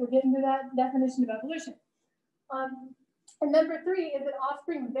somewhere, right? We're getting to that definition of evolution. And number three is that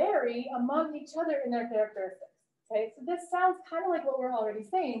offspring vary among each other in their characteristics. Okay, so this sounds kind of like what we're already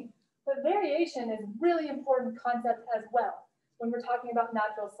saying, but variation is a really important concept as well when we're talking about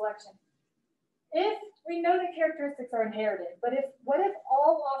natural selection. If we know that characteristics are inherited, but what if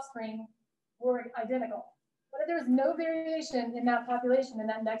all offspring were identical? What if there was no variation in that population in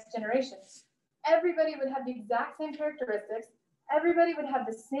that next generation? Everybody would have the exact same characteristics. Everybody would have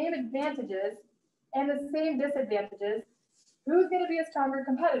the same advantages and the same disadvantages. Who's going to be a stronger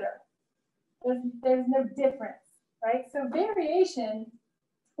competitor? There's no difference, right? So variation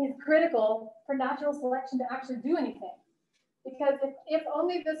is critical for natural selection to actually do anything. Because if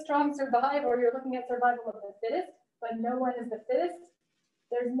only the strong survive, or you're looking at survival of the fittest, but no one is the fittest,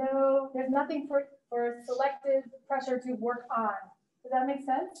 there's nothing for selective pressure to work on. Does that make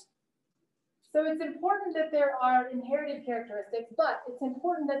sense? So it's important that there are inherited characteristics, but it's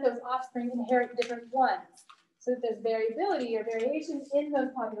important that those offspring inherit different ones, so that there's variability or variation in those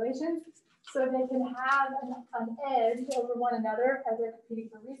populations, so they can have an edge over one another as they're competing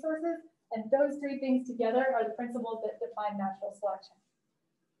for resources. And those three things together are the principles that define natural selection.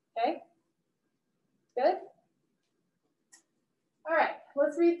 Okay? Good? All right,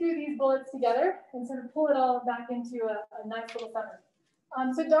 let's read through these bullets together and sort of pull it all back into a nice little summary.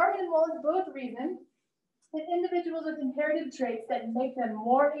 So Darwin and Wallace both reason that individuals with inherited traits that make them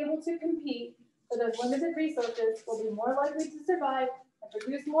more able to compete for those limited resources will be more likely to survive and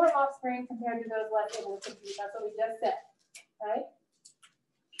produce more offspring compared to those less able to compete. That's what we just said, right?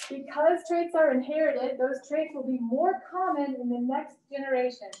 Because traits are inherited, those traits will be more common in the next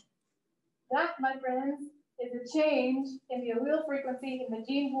generation. That, my friends, is a change in the allele frequency in the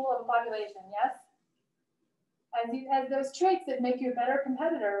gene pool of a population, yes? As those traits that make you a better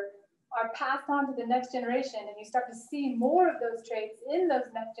competitor are passed on to the next generation, and you start to see more of those traits in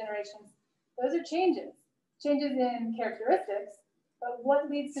those next generations, those are changes. Changes in characteristics, but what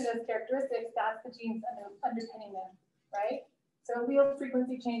leads to those characteristics, that's the genes underpinning them, right? So allele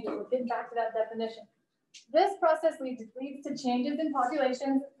frequency changes. We're getting back to that definition. This process leads to changes in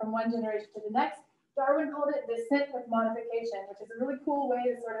populations from one generation to the next. Darwin called it descent with modification, which is a really cool way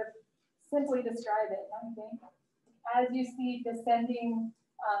to sort of simply describe it, don't you think? As you see descending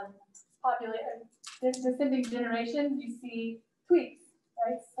descending generations, you see tweaks,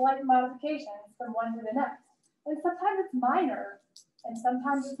 right? Slight modifications from one to the next. And sometimes it's minor, and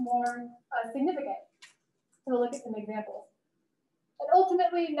sometimes it's more significant. So we'll look at some examples. And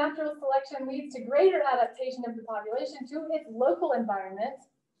ultimately, natural selection leads to greater adaptation of the population to its local environment.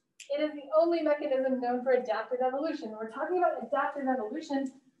 It is the only mechanism known for adaptive evolution. When we're talking about adaptive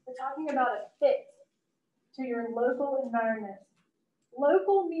evolution, we're talking about a fit to your local environment.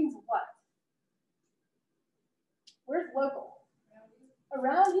 Local means what? Where's local?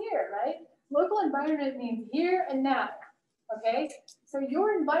 Around here, right? Local environment means here and now, okay? So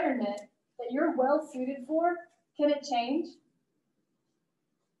your environment that you're well suited for, can it change?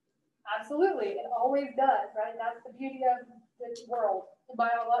 Absolutely, it always does, right? That's the beauty of the world, the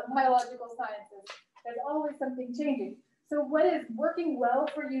biological sciences. There's always something changing. So what is working well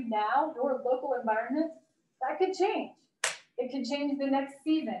for you now, your local environment, that could change. It could change the next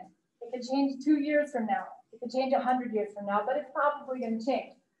season. It could change 2 years from now. It could change 100 years from now, but it's probably going to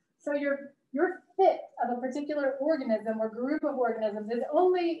change. So your fit of a particular organism or group of organisms is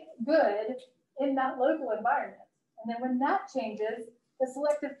only good in that local environment. And then when that changes, the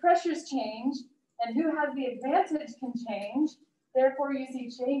selective pressures change, and who has the advantage can change. Therefore, you see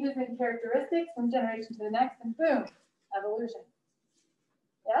changes in characteristics from generation to the next, and boom, evolution.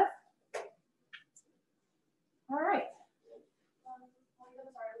 Yes? All right. I'm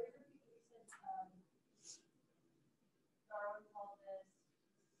sorry, Darwin called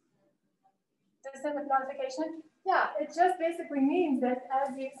this Descent with modification? Yeah, it just basically means that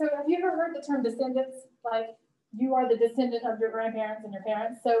so have you ever heard the term descendants? Like you are the descendant of your grandparents and your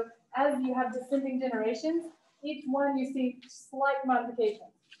parents. So as you have descending generations, each one you see slight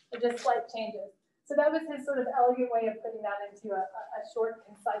modifications, or just slight changes. So that was his sort of elegant way of putting that into a short,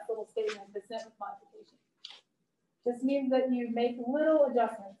 concise little statement, descent with modification. Just means that you make little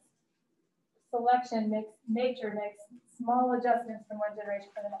adjustments. Selection makes, nature makes small adjustments from one generation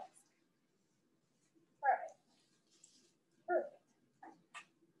to the next. All right. Perfect.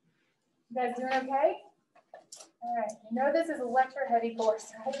 You guys doing okay? All right. You know this is a lecture-heavy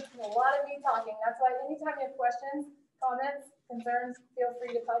course, right? A lot of me talking. That's why anytime you have questions, comments, concerns, feel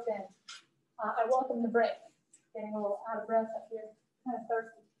free to type in. I welcome the break. Getting a little out of breath up here. Kind of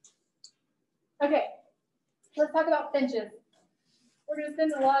thirsty. Okay. Let's talk about finches. We're going to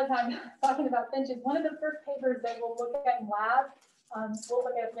spend a lot of time talking about finches. One of the first papers that we'll look at in lab, we'll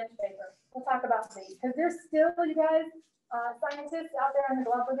look at a finch paper. We'll talk about these because there's still, you guys, scientists out there in the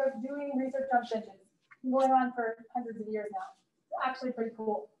Galapagos doing research on finches. Going on for hundreds of years now. It's actually pretty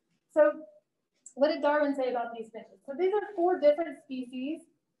cool. So what did Darwin say about these finches? So these are 4 different species.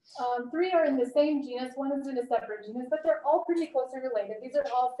 3 are in the same genus, 1 is in a separate genus, but they're all pretty closely related. These are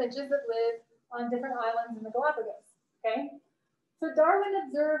all finches that live on different islands in the Galapagos, okay? So Darwin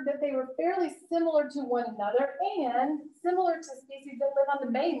observed that they were fairly similar to one another and similar to species that live on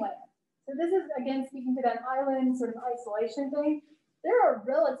the mainland. So this is, again, speaking to that island sort of isolation thing. There are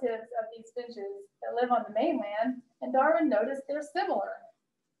relatives of these finches that live on the mainland, and Darwin noticed they're similar.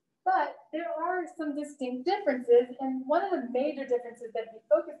 But there are some distinct differences, and one of the major differences that he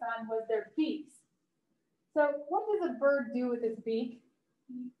focused on was their beaks. So what does a bird do with its beak?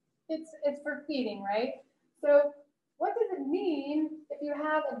 It's for feeding, right? So what does it mean if you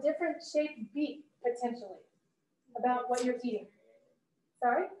have a different shaped beak, potentially, about what you're eating?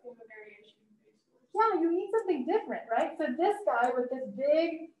 Sorry? Yeah, you eat something different, right? So this guy with this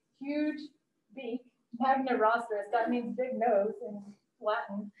big, huge beak, Magnirostrus, that means big nose in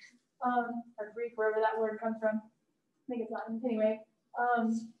Latin, or Greek, wherever that word comes from. I think it's Latin, anyway.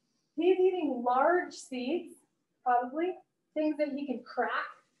 He's eating large seeds, probably, things that he can crack,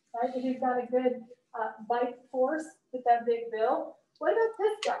 right? If he's got a good bite force with that big bill. What about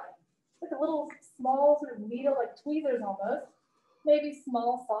this guy? Like a little small sort of needle, like tweezers almost. Maybe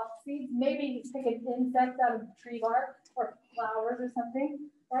small soft seeds, maybe pick an insect out of tree bark or flowers or something,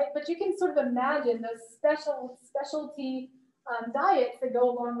 right? But you can sort of imagine those specialty diets that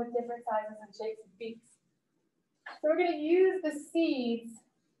go along with different sizes and shapes of beaks. So we're going to use the seeds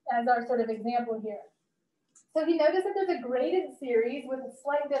as our sort of example here. So he noticed that there's a graded series with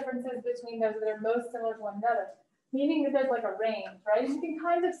slight differences between those that are most similar to one another, meaning that there's like a range, right? You can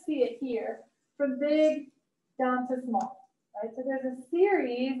kind of see it here from big down to small. Right? So there's a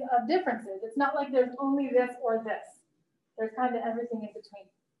series of differences. It's not like there's only this or this. There's kind of everything in between.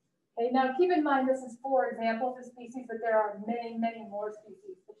 Okay, now keep in mind this is 4 examples of species, but there are many, many more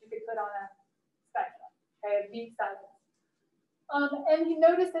species that you could put on a spectrum, okay, of beak sizes. And you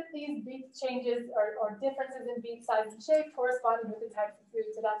notice that these beak changes or differences in beak size and shape correspond with the types of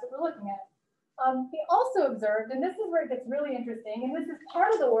food, so that's what we're looking at. He also observed, and this is where it gets really interesting, and this is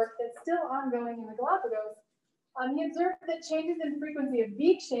part of the work that's still ongoing in the Galapagos. He observed that changes in frequency of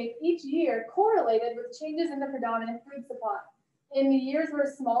beak shape each year correlated with changes in the predominant food supply. In the years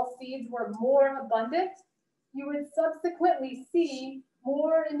where small seeds were more abundant, you would subsequently see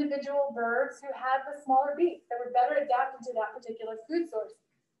more individual birds who had the smaller beaks that were better adapted to that particular food source.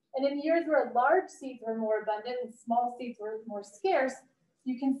 And in years where large seeds were more abundant and small seeds were more scarce,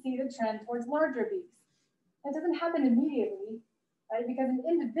 you can see the trend towards larger beaks. It doesn't happen immediately, right? Because an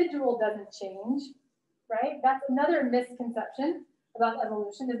individual doesn't change, right? That's another misconception about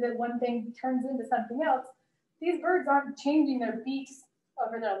evolution, is that one thing turns into something else. These birds aren't changing their beaks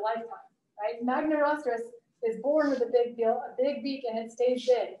over their lifetime, right? Magna rostris is born with a big beak, and it stays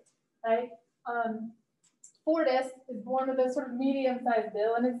big, right? Fortis is born with a sort of medium-sized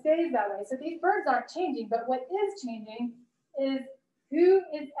bill, and it stays that way. So these birds aren't changing, but what is changing is who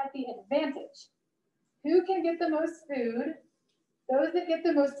is at the advantage. Who can get the most food? Those that get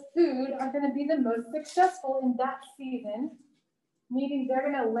the most food are going to be the most successful in that season, meaning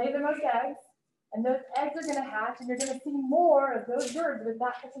they're going to lay the most eggs, and those eggs are going to hatch, and you're going to see more of those birds with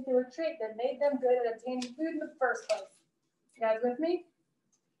that particular trait that made them good at obtaining food in the first place. You guys with me?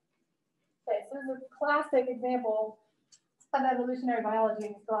 Okay, so this is a classic example of evolutionary biology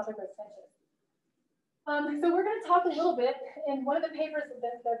in Galapagos finches. So we're going to talk a little bit, in one of the papers,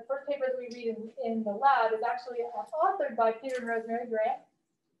 the first papers we read in the lab is actually authored by Peter and Rosemary Grant.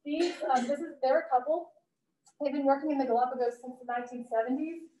 They're a couple. They've been working in the Galapagos since the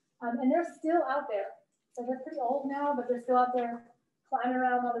 1970s, and they're still out there. So they're pretty old now, but they're still out there climbing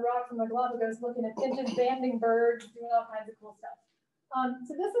around on the rocks in the Galapagos, looking at finches, banding birds, doing all kinds of cool stuff.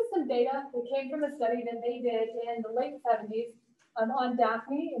 So this is some data that came from a study that they did in the late 70s on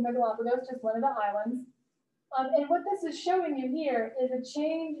Daphne in the Galapagos, just one of the islands. And what this is showing you here is a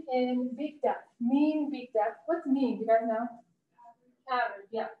change in beak depth, mean beak depth. What's mean? Do you guys know? Average,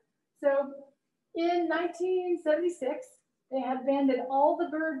 yeah. So in 1976, they had banded all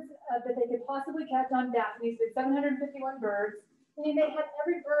the birds that they could possibly catch on Daphne, so 751 birds. I mean, they had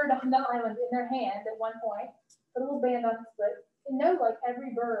every bird on the island in their hand at one point, a little band on the split. They know like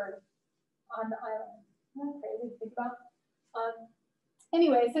every bird on the island. Isn't that crazy to think about?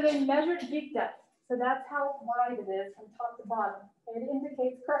 Anyway, so they measured beak depth. So that's how wide it is from top to bottom. It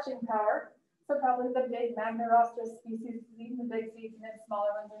indicates crushing power. So probably the big Magna rostris species is eating the big seeds, and then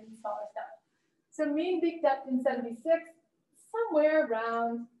smaller ones are eating smaller stuff. So mean beak depth in 76, somewhere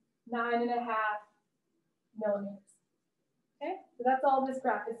around 9.5 millimeters. Okay, so that's all this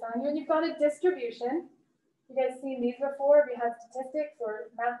graph is telling you. And you've got a distribution. You guys seen these before? If you had statistics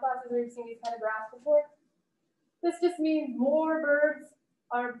or math classes where you've seen these kind of graphs before. This just means more birds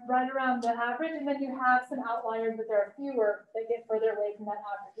are right around the average, and then you have some outliers, but there are fewer that get further away from that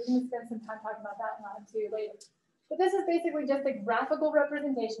average. We're going to spend some time talking about that in lab 2 later. But this is basically just a graphical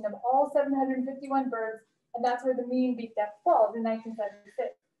representation of all 751 birds, and that's where the mean beak depth falls in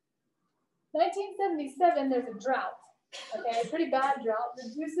 1976. 1977, there's a drought. Okay, a pretty bad drought,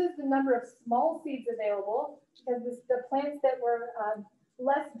 reduces the number of small seeds available because the plants that were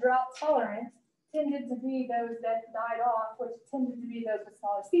less drought tolerant tended to be those that died off, which tended to be those with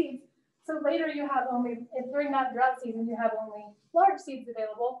smaller seeds. So later you have during that drought season, you have only large seeds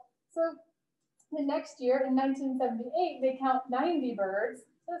available. So the next year, in 1978, they count 90 birds.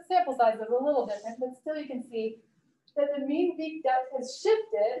 So the sample size is a little different, but still you can see that the mean beak depth has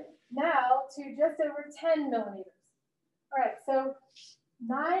shifted now to just over 10 millimeters. All right, so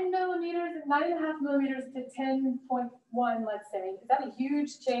 9.5 millimeters to 10.1, let's say. Is that a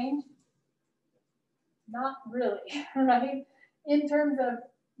huge change? Not really, right? In terms of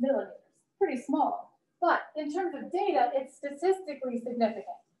millimeters, pretty small. But in terms of data, it's statistically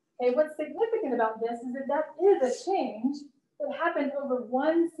significant. Okay, what's significant about this is that is a change that happened over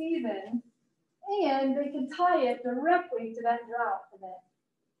one season, and they can tie it directly to that drought event.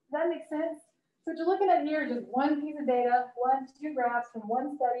 Does that make sense? So what you're looking at here is just one piece of data, 2 graphs from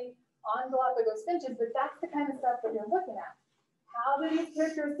one study on Galapagos finches, but that's the kind of stuff that you're looking at. How do these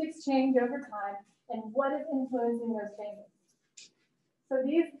characteristics change over time, and what is influencing those changes? So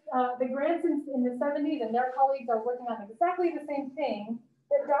these, the Grants in the 70s and their colleagues are working on exactly the same thing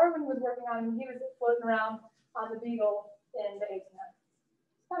that Darwin was working on when he was floating around on the Beagle in the 1800s.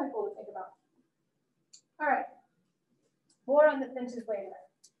 It's kind of cool to think about. All right, more on the finches later.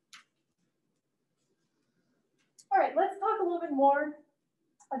 All right, let's talk a little bit more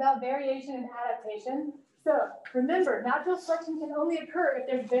about variation and adaptation. So remember, natural selection can only occur if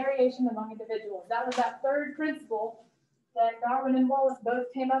there's variation among individuals. That was that third principle that Darwin and Wallace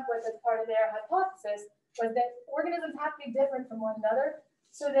both came up with as part of their hypothesis, was that organisms have to be different from one another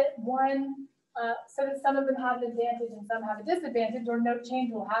so that one so that some of them have an advantage and some have a disadvantage, or no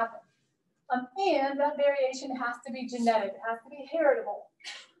change will happen. And that variation has to be genetic, it has to be heritable,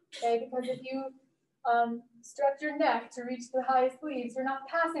 okay? Because if you stretch your neck to reach the highest leaves, you're not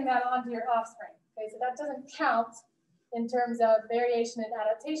passing that on to your offspring, okay? So that doesn't count in terms of variation and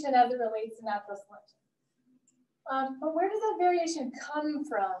adaptation as it relates to natural selection. But where does that variation come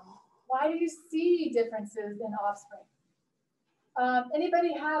from? Why do you see differences in offspring?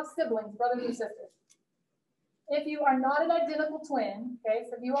 Anybody have siblings, brothers or sisters? If you are not an identical twin, okay,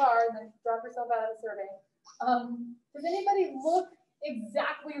 so if you are, then drop yourself out of the survey. Does anybody look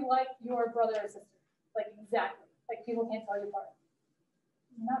exactly like your brother or sister? Like exactly, like people can't tell you apart?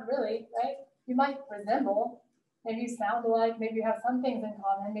 Not really, right? You might resemble, maybe you sound alike, maybe you have some things in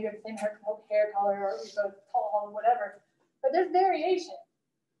common, maybe you have the same hair color, or you're both tall, or whatever. But there's variation.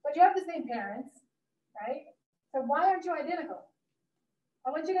 But you have the same parents, right? So why aren't you identical? I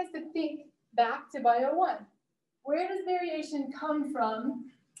want you guys to think back to Bio 1. Where does variation come from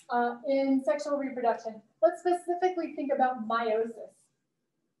in sexual reproduction? Let's specifically think about meiosis.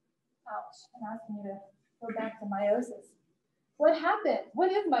 Ouch, I'm asking you to go back to meiosis. What happened?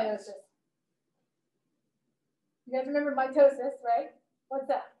 What is meiosis? You guys remember mitosis, right? What's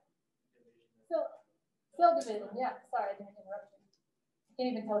that? Cell division, yeah. Sorry, I didn't interrupt you. I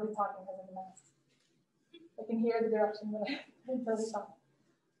can't even tell who's talking because of the mask. I can hear the direction, but I can't tell who's talking.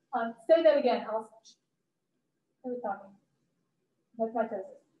 Say that again, Alice. Who's talking? What's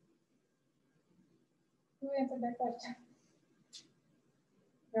mitosis? Who answered that question?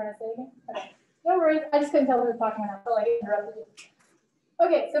 You want to say it again? Okay. No worries, I just couldn't tell who was talking and I felt like I interrupted you.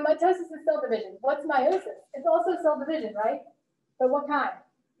 Okay, so mitosis is cell division. What's meiosis? It's also cell division, right? But what kind?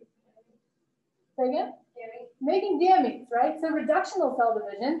 Say again? Making gametes, right? So reductional cell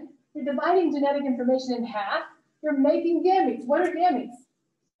division, you're dividing genetic information in half, you're making gametes. What are gametes?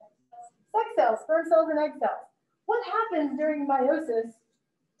 Sex cells, sperm cells, and egg cells. What happens during meiosis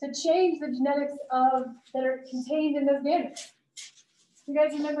to change the genetics that are contained in those gametes? You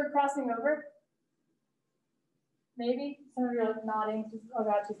guys remember crossing over? Maybe? Some of you are nodding. Oh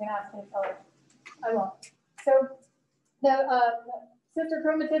God, she's gonna ask me to tell her. I won't. So the sister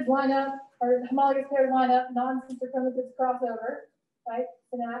chromatids line up, or homologous pairs line up, non-sister chromatids cross over, right?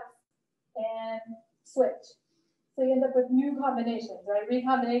 Synapse and switch. So you end up with new combinations, right?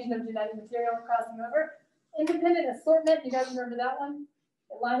 Recombination of genetic material crossing over. Independent assortment, you guys remember that one?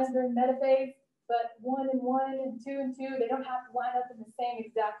 They line up during metaphase, but 1 and 1 and 2 and 2, they don't have to line up in the same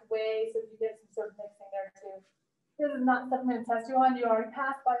exact way, so you get some sort of mixing there too. This is not something I'm going to test you on. You already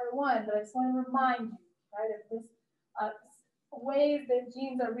passed Bio 1, but I just want to remind you, right, of this ways that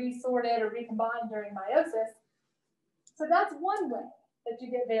genes are resorted or recombined during meiosis. So that's one way that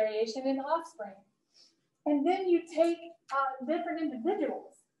you get variation in offspring. And then you take different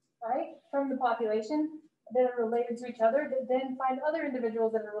individuals, right, from the population that are related to each other, that then find other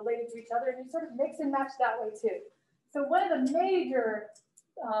individuals that are related to each other, and you sort of mix and match that way too. So one of the major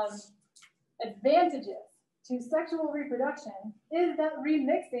advantages to sexual reproduction is that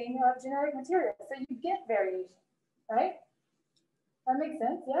remixing of genetic material. So you get variation, right? That makes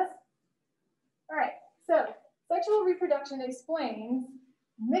sense, yes? All right, so sexual reproduction explains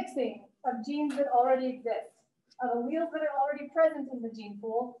mixing of genes that already exist, of alleles that are already present in the gene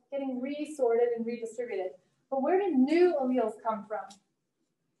pool, getting resorted and redistributed. But where do new alleles come from?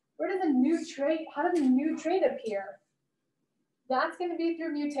 Where does a new trait, how does a new trait appear? That's going to be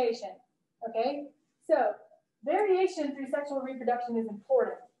through mutation, okay? So variation through sexual reproduction is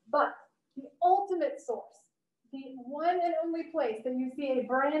important, but the ultimate source, the one and only place that you see a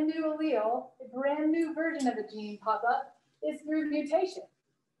brand new allele, a brand new version of a gene pop up, is through mutation.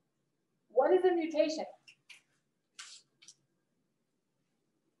 What is a mutation?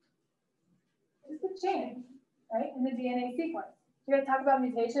 It's a change, right, in the DNA sequence. You guys talk about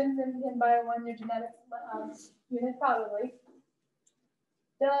mutations in Bio 1, your genetics unit, probably.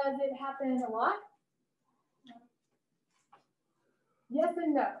 Does it happen a lot? Yes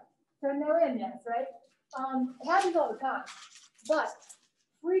and no. So no and yes, right? It happens all the time, but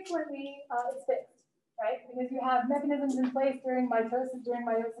frequently it's fixed, right? Because you have mechanisms in place during mitosis, during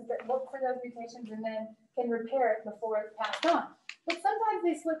meiosis that look for those mutations and then can repair it before it's passed on. But sometimes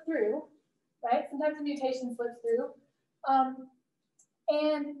they slip through, right? Sometimes the mutation slips through.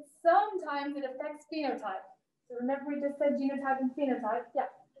 And sometimes it affects phenotype. So remember we just said genotype and phenotype?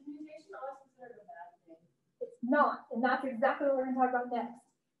 Yeah. Is mutation always considered a bad thing? It's not, and that's exactly what we're going to talk about next.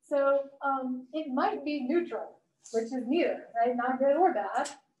 So it might be neutral, which is neither, right? Not good or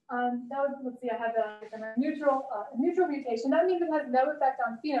bad. Let's see, I have a neutral mutation. That means it has no effect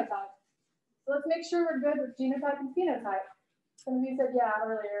on phenotype. So let's make sure we're good with genotype and phenotype. Some of you said, yeah,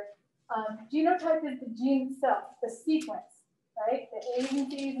 earlier. Genotype is the gene itself, the sequence, right? The A's and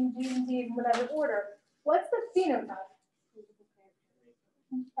C's and G's and T's in whatever order. What's the phenotype?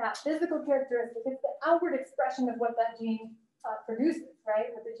 Yeah, physical characteristic. It's the outward expression of what that gene produces, right?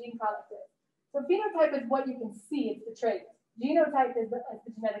 What the gene product is. So phenotype is what you can see, it's the trait. Genotype is the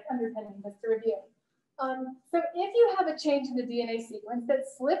genetic underpinning, just to review. So if you have a change in the DNA sequence that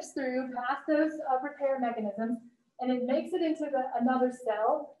slips through past those repair mechanisms and it makes it into another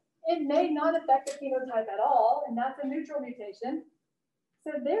cell, it may not affect the phenotype at all, and that's a neutral mutation.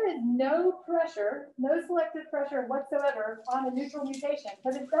 So there is no pressure, no selective pressure whatsoever on a neutral mutation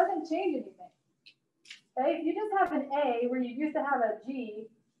because it doesn't change anything. Okay? If you just have an A where you used to have a G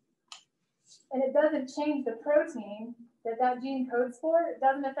and it doesn't change the protein that that gene codes for, it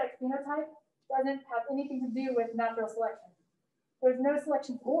doesn't affect phenotype, doesn't have anything to do with natural selection. There's no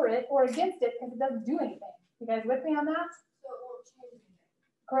selection for it or against it because it doesn't do anything. You guys with me on that? So it won't change anything.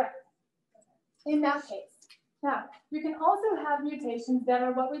 Correct. In that case. Now, you can also have mutations that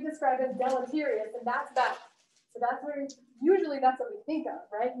are what we describe as deleterious, and that's bad. So that's where, usually that's what we think of,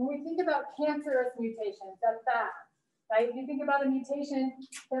 right? When we think about cancerous mutations, that's bad, right? If you think about a mutation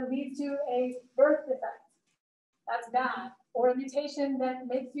that leads to a birth defect, that's bad. Or a mutation that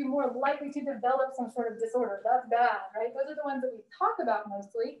makes you more likely to develop some sort of disorder, that's bad, right? Those are the ones that we talk about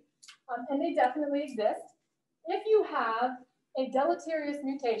mostly, and they definitely exist. If you have a deleterious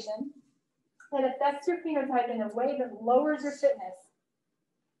mutation that affects your phenotype in a way that lowers your fitness,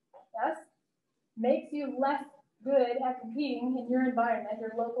 yes, makes you less good at competing in your environment,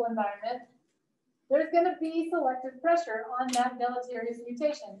 your local environment, there's going to be selective pressure on that deleterious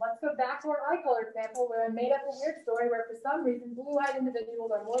mutation. Let's go back to our eye color example where I made up a weird story where for some reason blue-eyed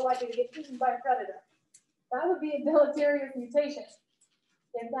individuals are more likely to get eaten by a predator. That would be a deleterious mutation.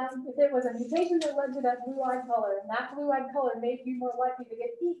 If it was a mutation that led to that blue-eyed color, and that blue-eyed color made you more likely to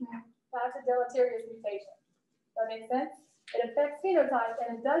get eaten, that's a deleterious mutation. Does that make sense? It affects phenotype,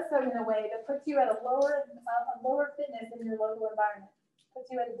 and it does so in a way that puts you at a lower fitness in your local environment, puts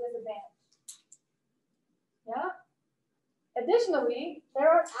you at a disadvantage. Yeah? Additionally, there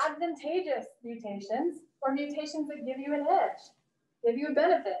are advantageous mutations, or mutations that give you an edge, give you a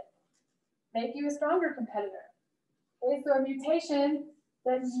benefit, make you a stronger competitor. Okay, so a mutation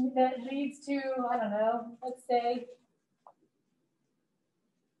that leads to, I don't know, let's say,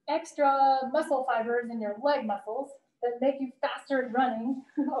 extra muscle fibers in your leg muscles that make you faster at running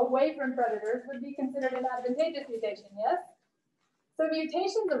away from predators would be considered an advantageous mutation, yes? So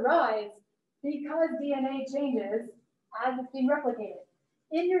mutations arise because DNA changes as it's being replicated.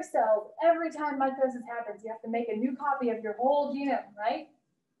 In your cells, every time mitosis happens, you have to make a new copy of your whole genome, right?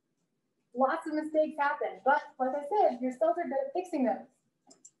 Lots of mistakes happen, but like I said, your cells are good at fixing those.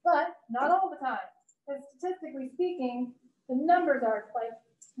 But not all the time. Because statistically speaking, the numbers are like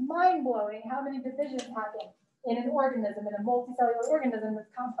mind-blowing how many divisions happen in an organism, in a multicellular organism that's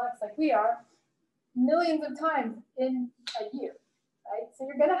complex like we are, millions of times in a year, right? So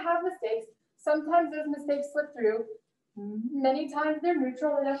you're gonna have mistakes. Sometimes those mistakes slip through. Many times they're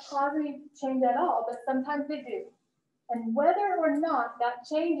neutral, they don't cause any change at all, but sometimes they do. And whether or not that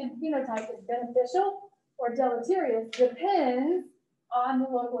change in phenotype is beneficial or deleterious depends on the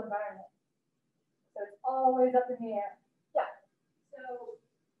local environment. So it's always up in the air. Yeah. So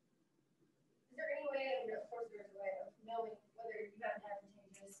is there any way, and of course there's a way of knowing whether you have an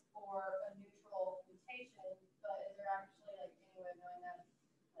advantageous or a neutral mutation, but is there actually like any way of knowing that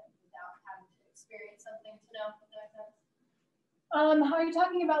without having to experience something to know if that makes sense? How are you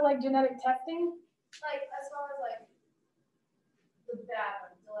talking about like genetic testing? Like as far as like the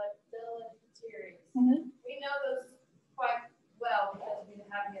bad ones, the deleterious. We know those quite well because we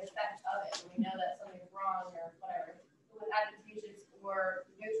have the effect of it. We know that something's wrong or whatever. But with advantageous or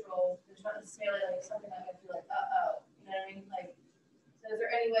neutral, there's not necessarily like something that makes you like, uh-oh. You know what I mean? Like, so is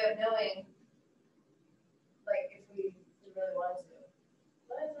there any way of knowing, like, if we really wanted to?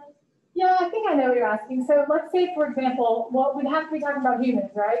 Yeah, I think I know what you're asking. So let's say, for example, well, we'd have to be talking about humans,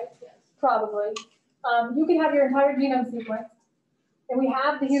 right? Yes. Probably. You can have your entire genome sequenced, and we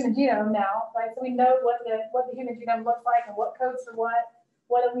have the human genome now, right? So we know what the human genome looks like and what codes for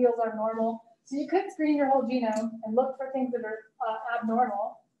what alleles are normal. So you could screen your whole genome and look for things that are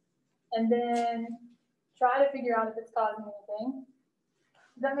abnormal, and then try to figure out if it's causing anything.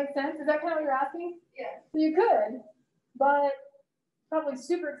 Does that make sense? Is that kind of what you're asking? Yeah. So you could, but probably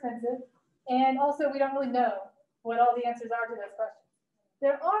super expensive, and also we don't really know what all the answers are to those questions.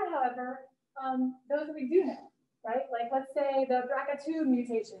 There are, however, those that we do know, right? Like let's say the BRCA2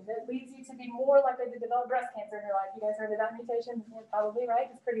 mutation that leads you to be more likely to develop breast cancer in your life. You guys heard of that mutation? Yeah, probably, right?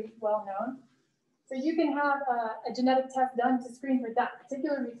 It's pretty well known. So you can have a genetic test done to screen for that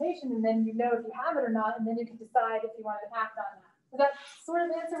particular mutation, and then you know if you have it or not, and then you can decide if you want to act on that. Does that sort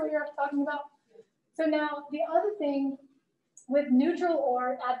of answer what you're talking about? So now the other thing with neutral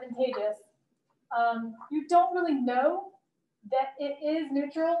or advantageous, you don't really know that it is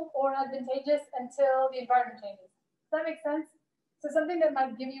neutral or advantageous until the environment changes. Does that make sense? So something that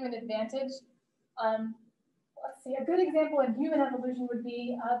might give you an advantage, let's see, a good example in human evolution would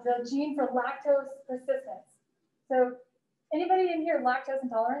be the gene for lactose persistence. So anybody in here lactose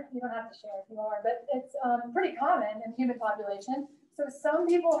intolerant? You don't have to share if you are, but it's pretty common in human population. So some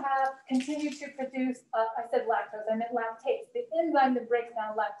people have continued to produce, I said lactose, I meant lactase, the enzyme that breaks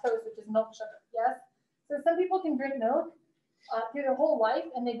down lactose, which is milk sugar, yes? So some people can drink milk through their whole life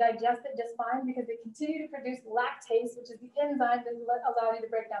and they digest it just fine because they continue to produce lactase, which is the enzyme that allows you to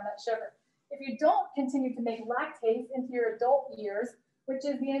break down that sugar. If you don't continue to make lactase into your adult years, which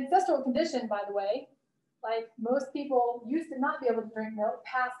is the ancestral condition, by the way, like most people used to not be able to drink milk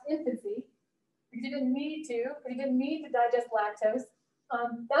past infancy, because you didn't need to, because you didn't need to digest lactose.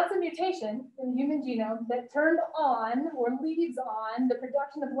 That's a mutation in the human genome that turned on or leads on the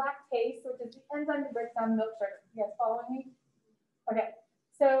production of lactase, which is the enzyme that breaks down milk sugar. You guys following me? Okay,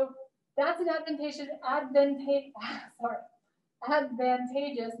 so that's an advantageous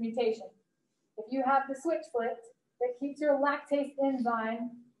mutation. If you have the switch flipped, that keeps your lactase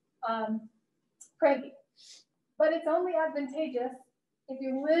enzyme cranky. But it's only advantageous if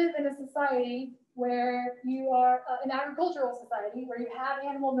you live in a society where you are an agricultural society where you have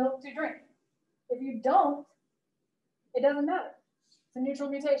animal milk to drink. If you don't, it doesn't matter. It's a neutral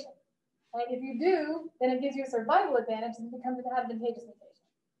mutation. And if you do, then it gives you a survival advantage and it becomes an advantageous mutation.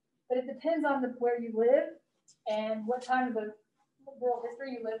 But it depends on where you live and what time of the world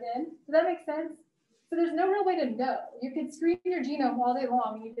history you live in. Does that make sense? So there's no real way to know. You could screen your genome all day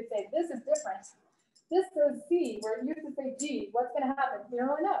long and you could say, this is different. This says C, where it used to say G. What's going to happen? We don't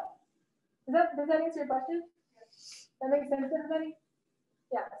really know. Does that answer your question? That makes sense to everybody?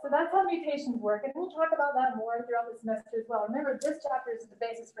 Yeah, so that's how mutations work. And we'll talk about that more throughout the semester as well. Remember, this chapter is the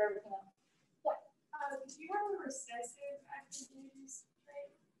basis for everything else. Yeah. Do you have a recessive advantageous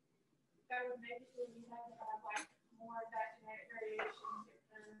trait that would make it you have to have like more of that genetic variation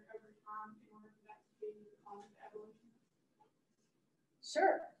over time in order for that to be evolution?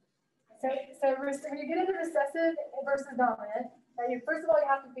 Sure. So when you get into recessive versus dominant, first of all, you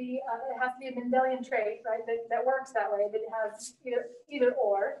have to be, it has to be a Mendelian trait, right, that works that way, that it has either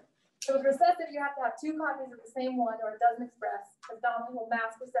or. So with recessive, you have to have two copies of the same one or it doesn't express, because dominant will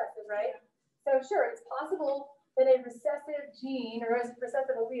mask recessive, right? So sure, it's possible that a recessive gene or a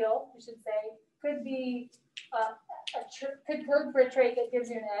recessive allele, you should say, could be, could code for a trait that gives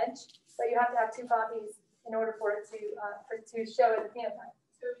you an edge, but you have to have two copies in order for it to show as a phenotype.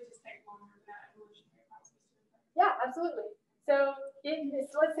 So we just take longer of that evolutionary process. Yeah, absolutely. So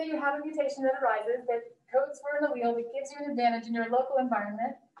let's say you have a mutation that arises that codes for an allele that gives you an advantage in your local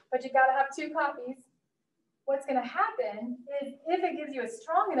environment, but you've got to have two copies. What's going to happen is if it gives you a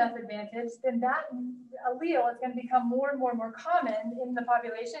strong enough advantage, then that allele is going to become more and more and more common in the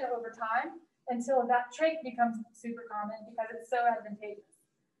population over time until that trait becomes super common because it's so advantageous.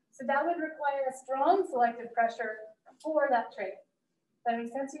 So that would require a strong selective pressure for that trait. That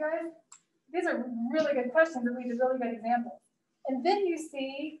makes sense, you guys? These are really good questions that lead to really good examples. And then you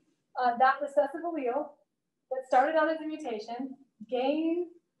see that recessive allele that started out as a mutation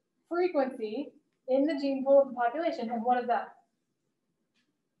gain frequency in the gene pool of the population. And what is that?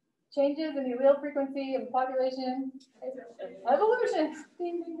 Changes in the allele frequency of the population. Evolution.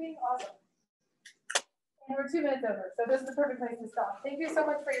 Ding, ding, ding. Awesome. And we're 2 minutes over, so this is the perfect place to stop. Thank you so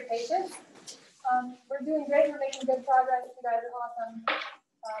much for your patience. We're doing great. We're making good progress. You guys are awesome.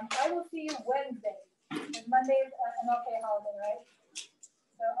 I will see you Wednesday. Monday's an okay holiday, right?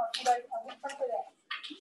 So I'll see you guys a week from today.